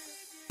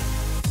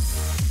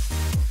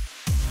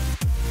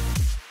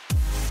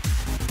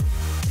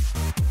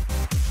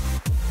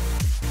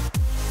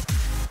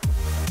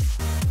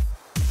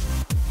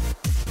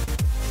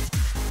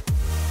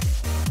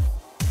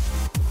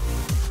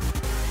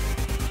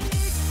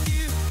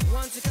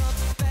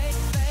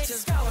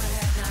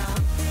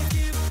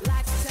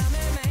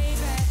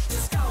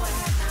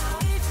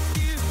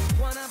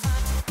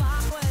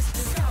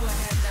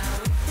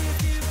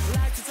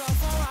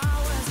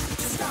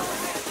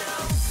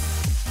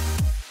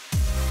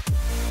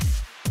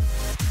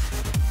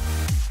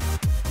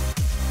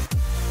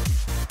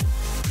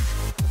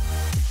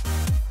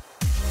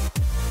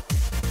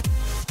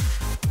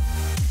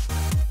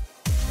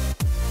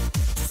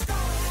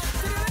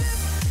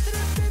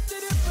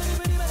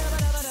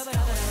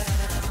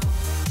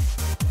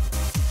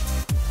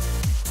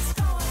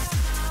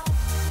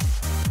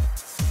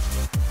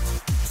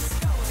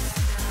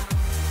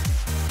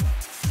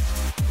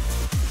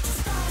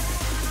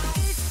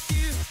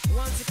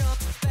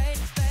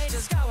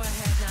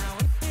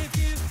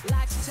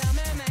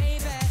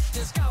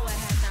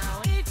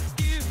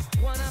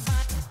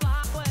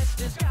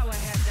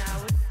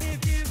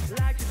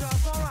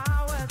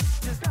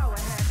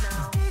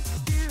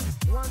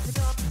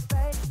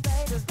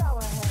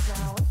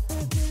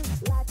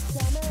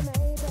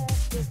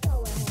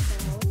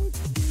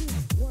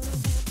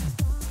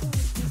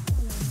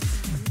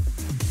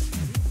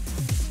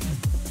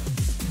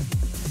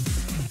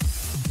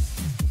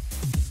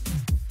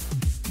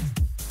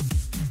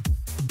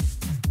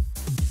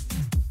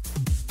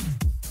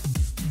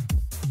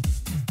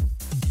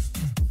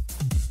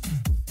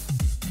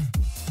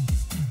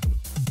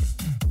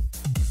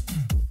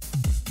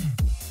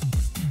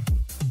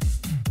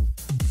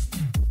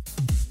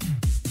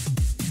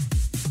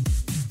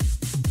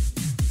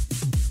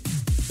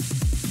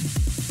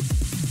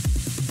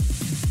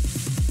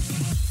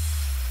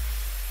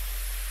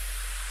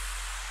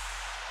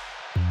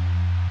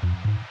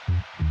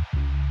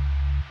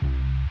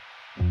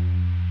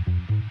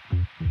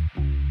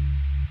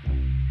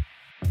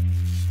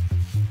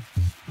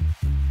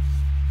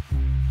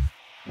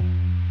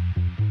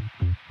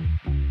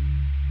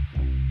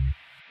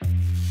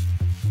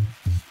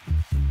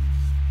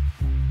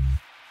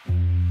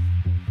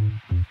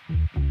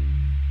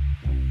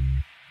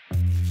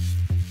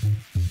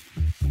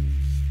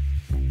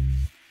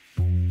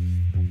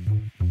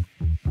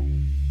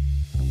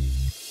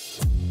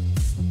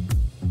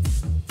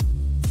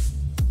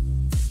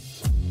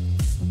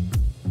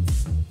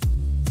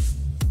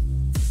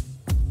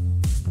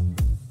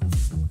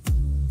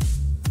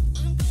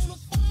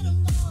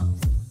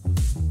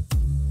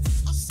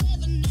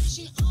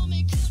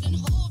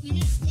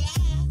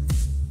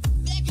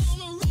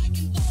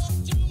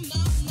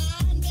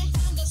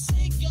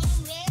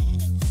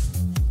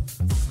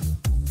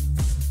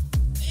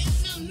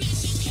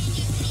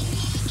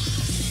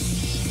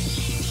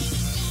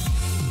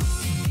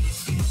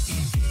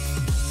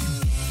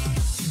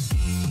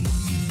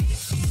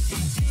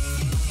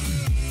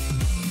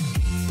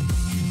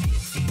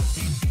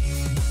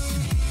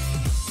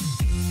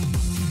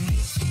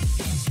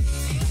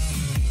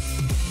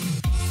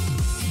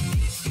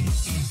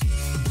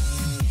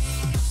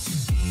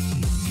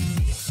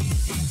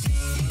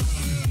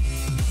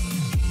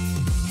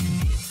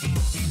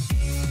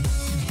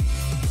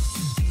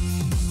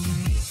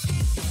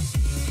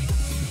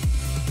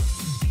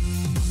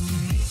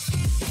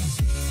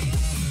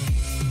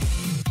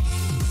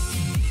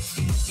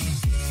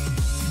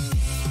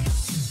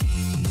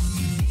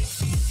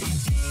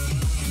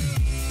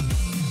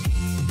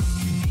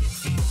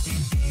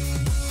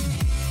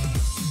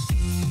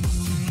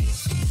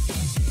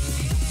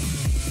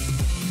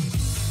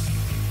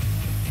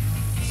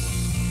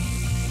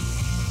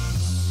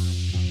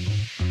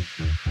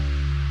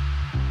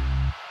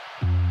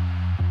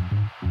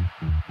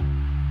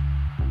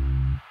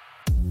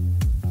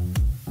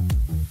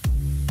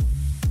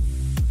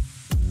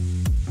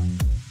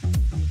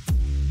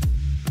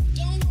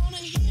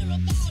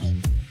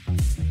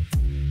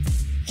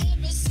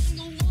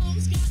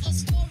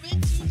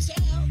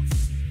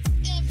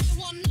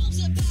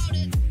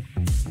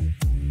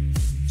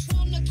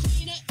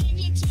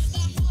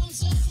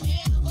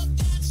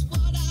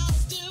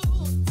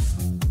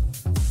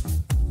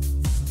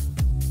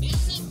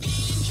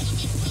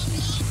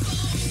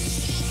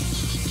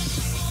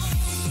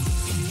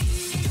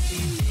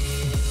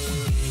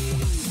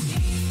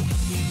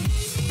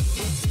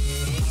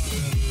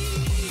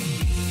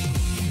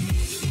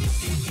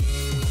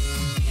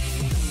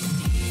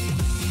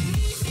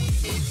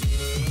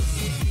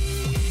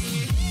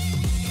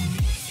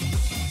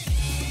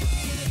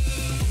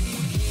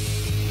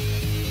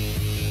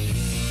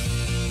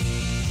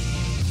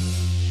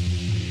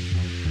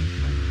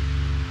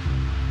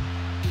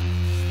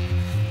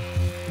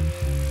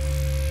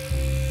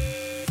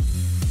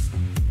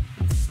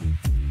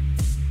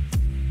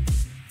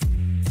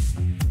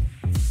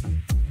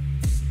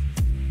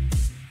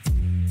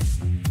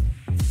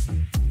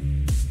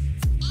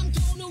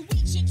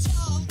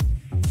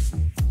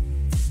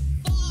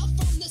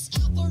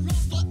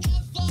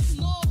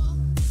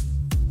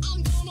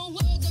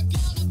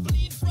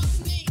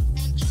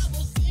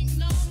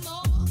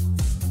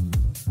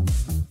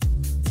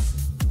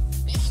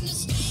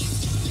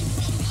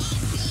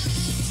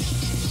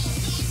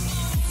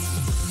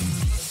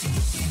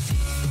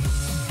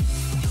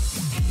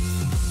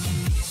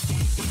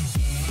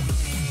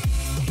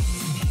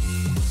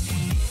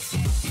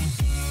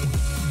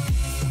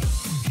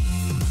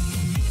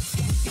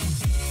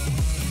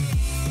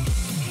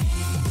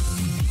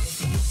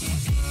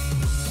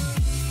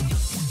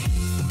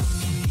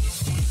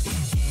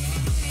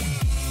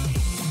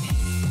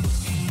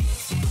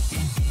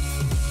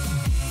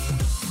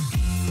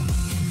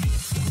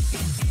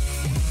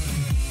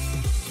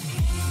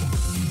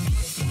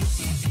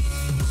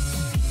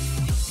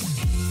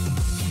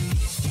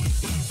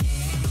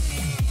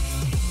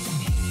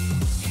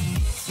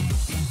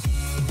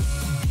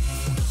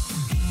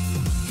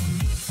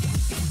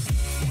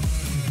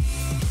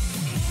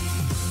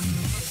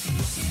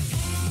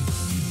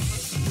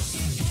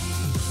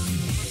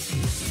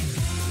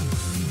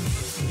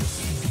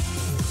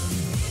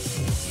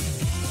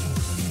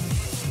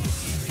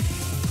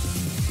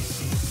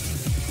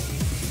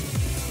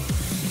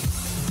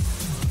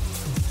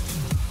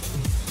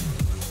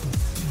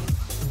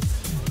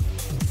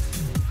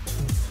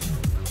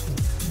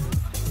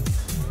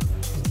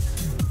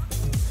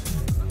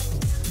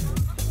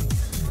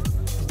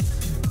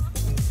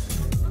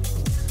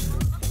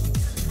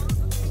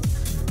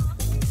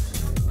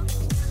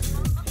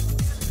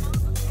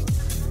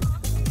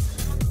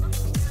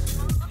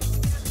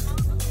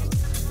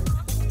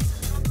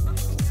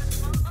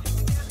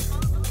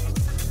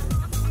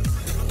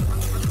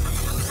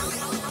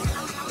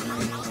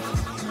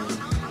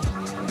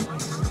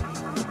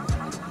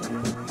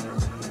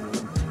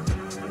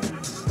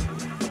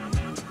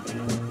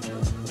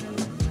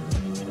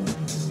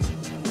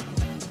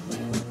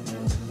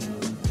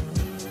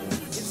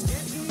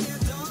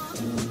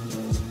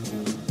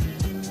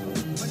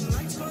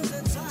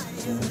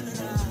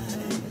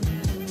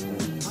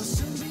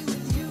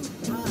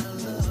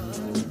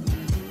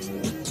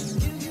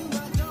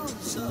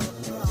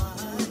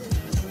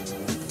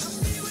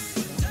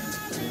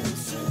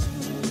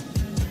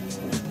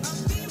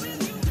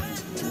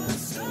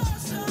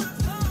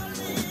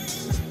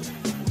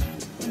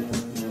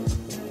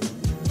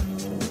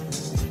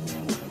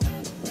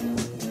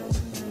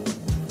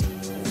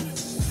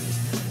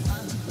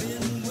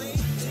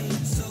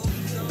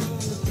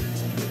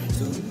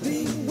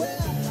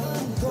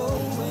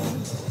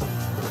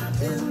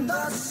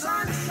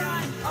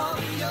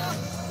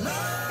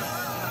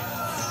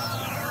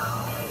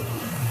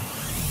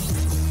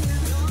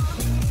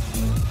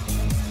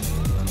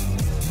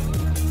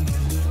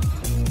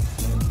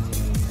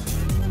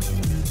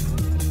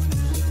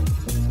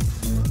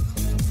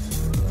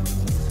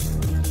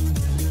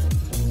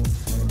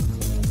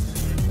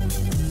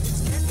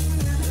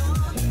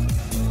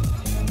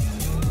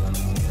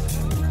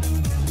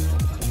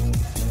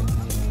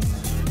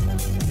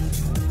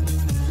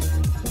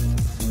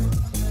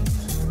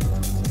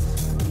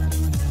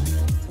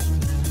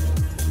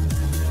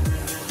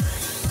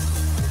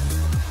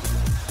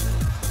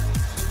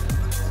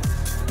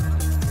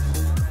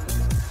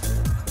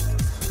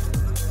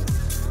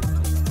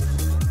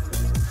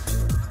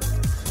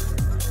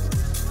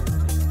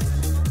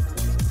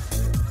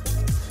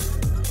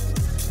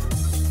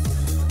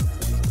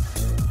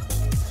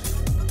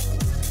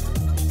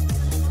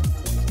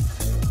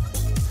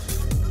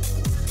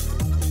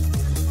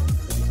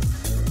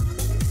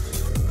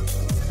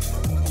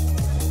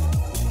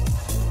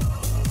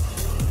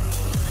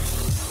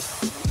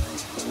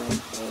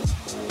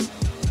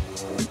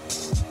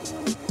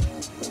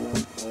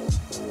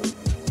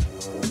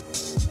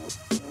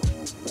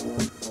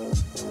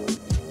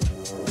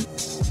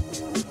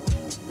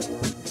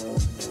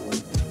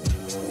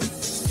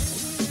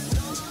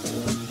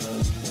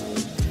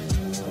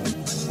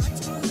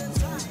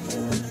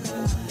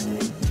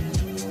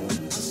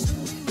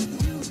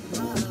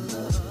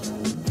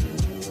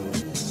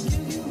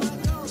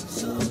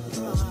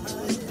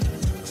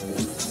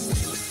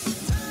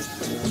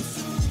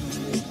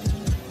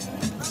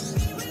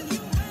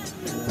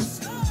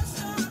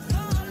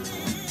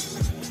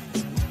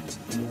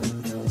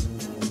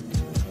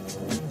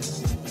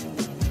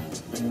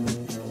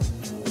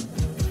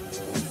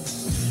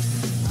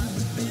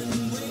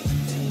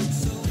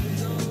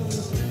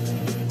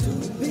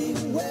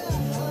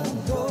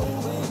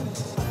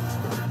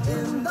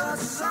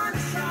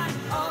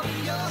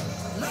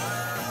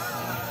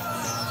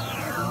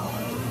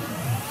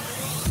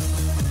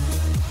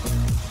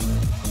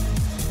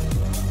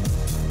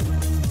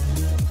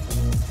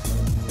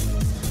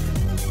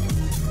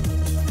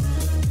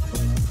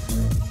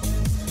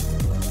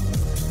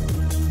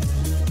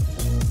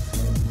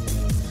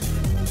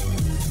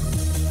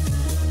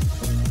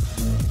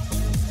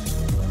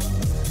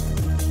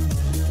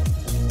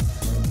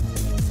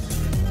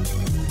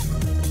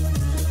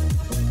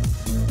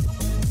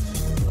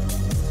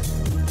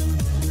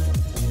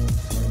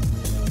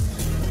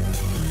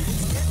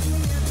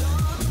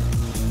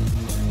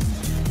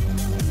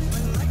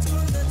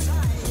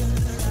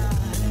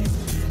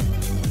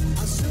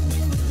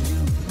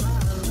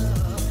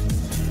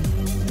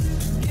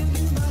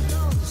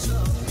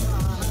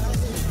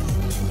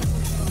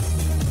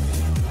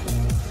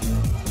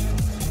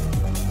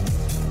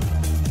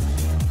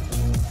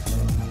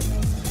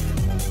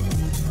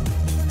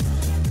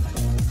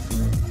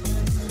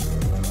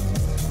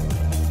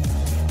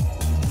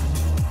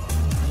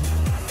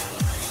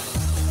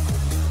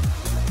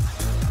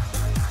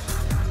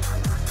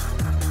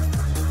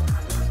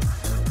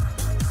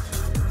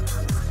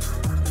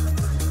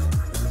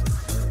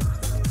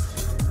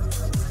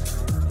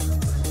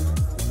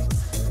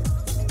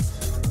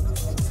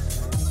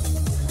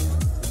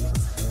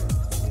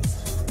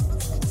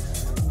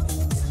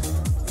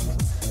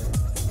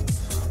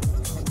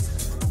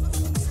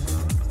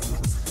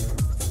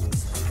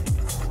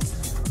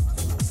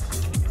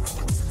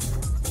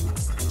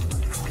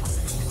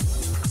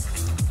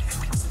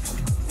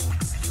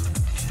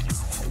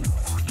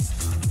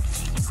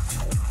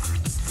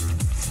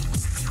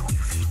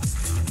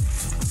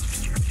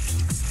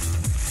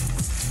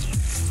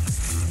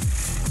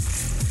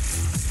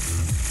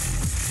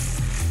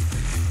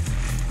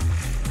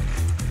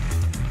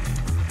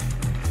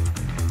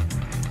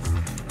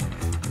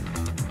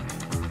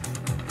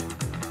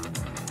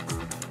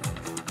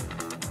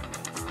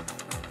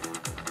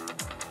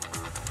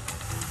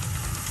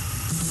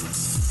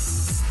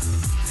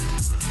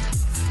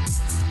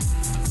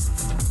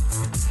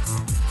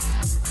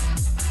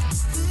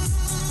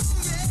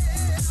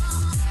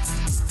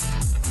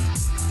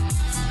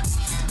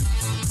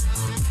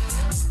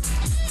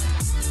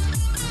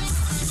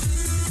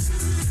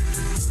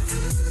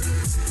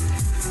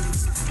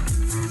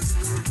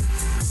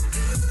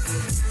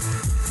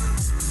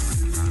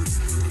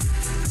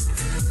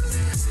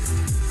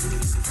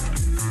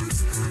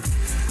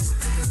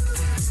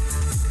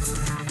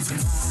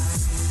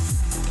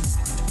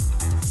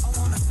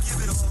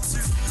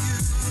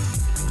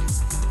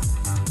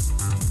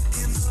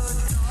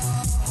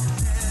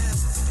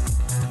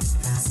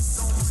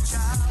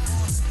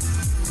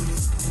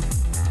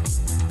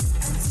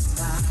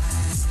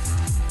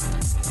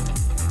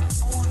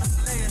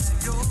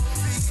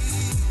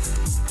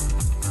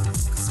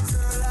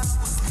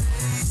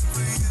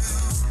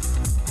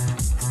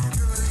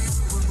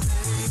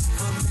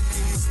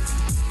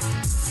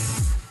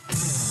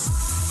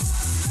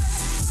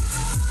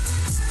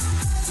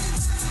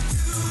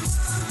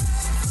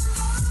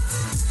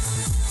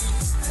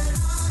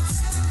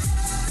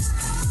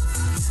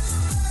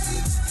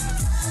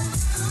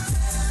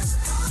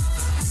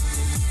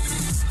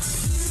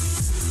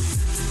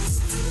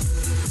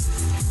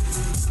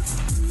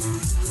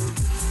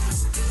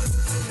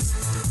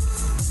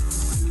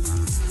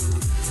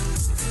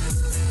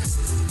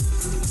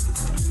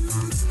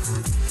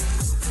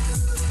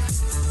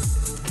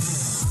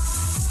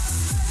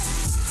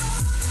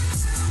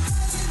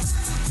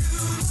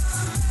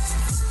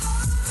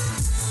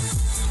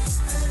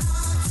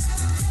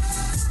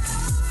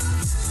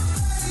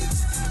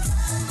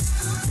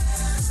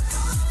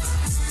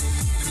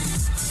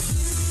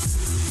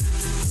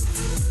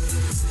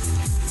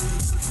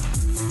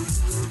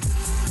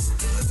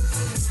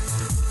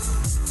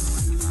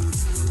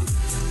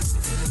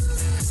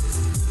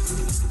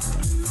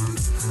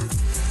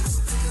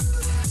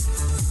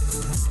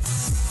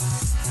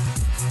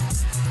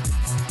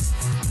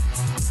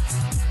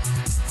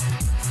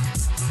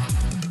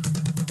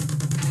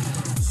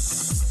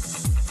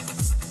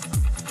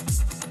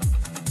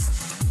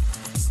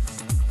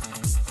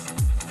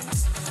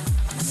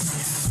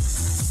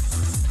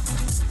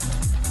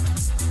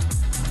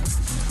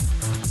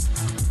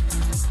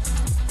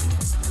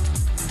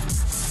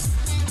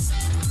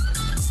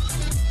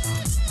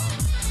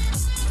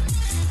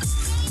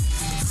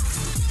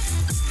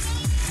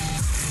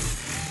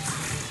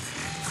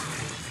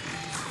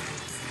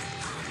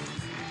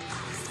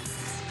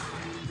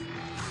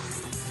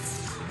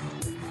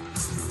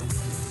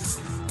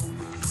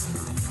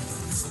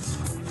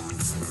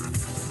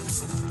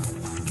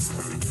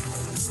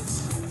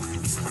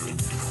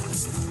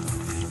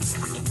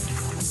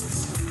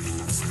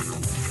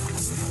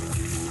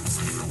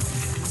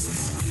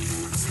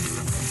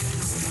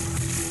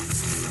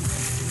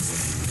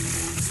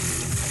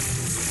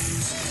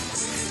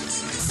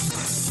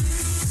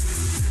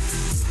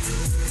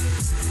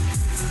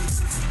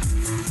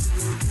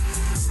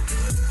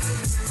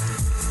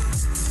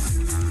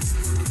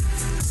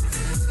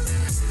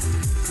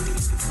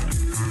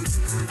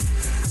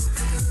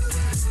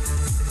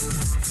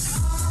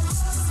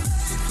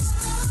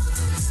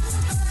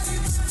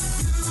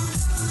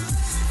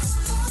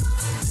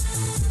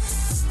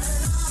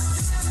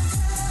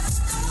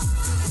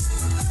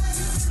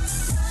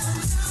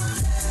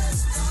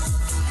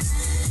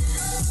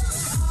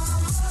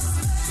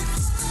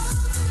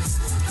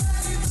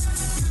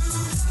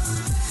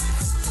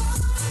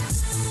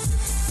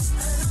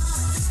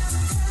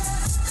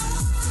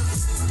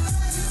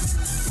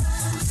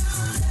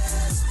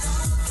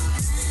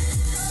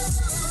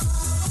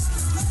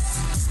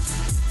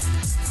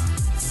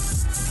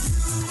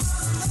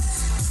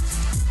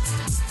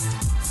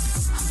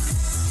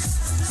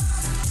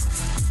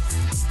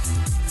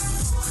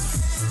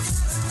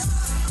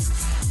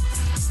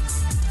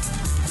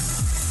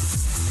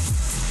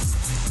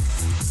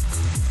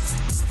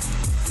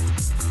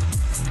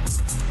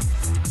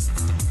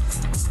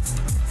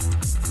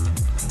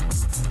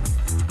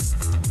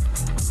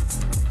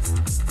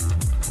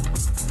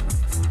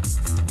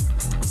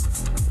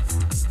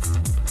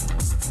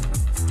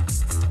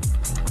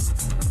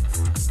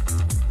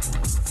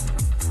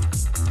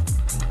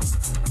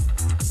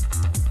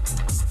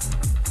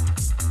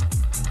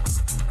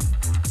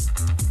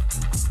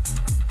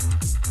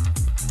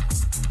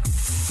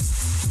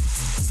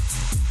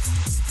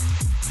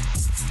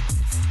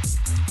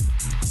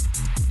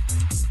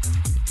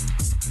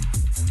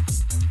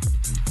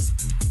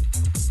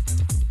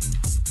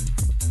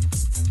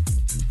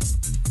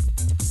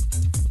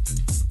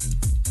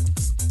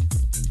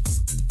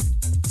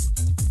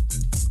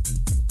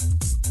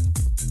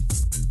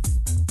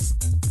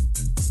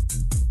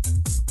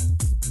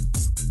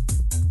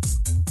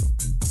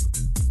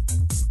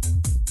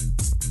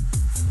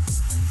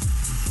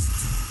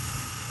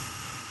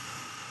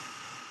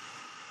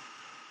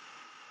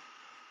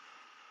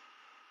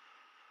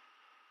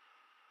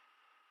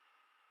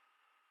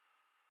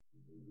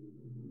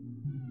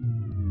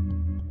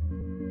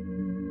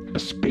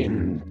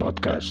 Spin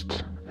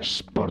Podcast,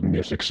 Sport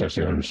Music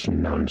Sessions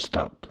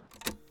non-stop.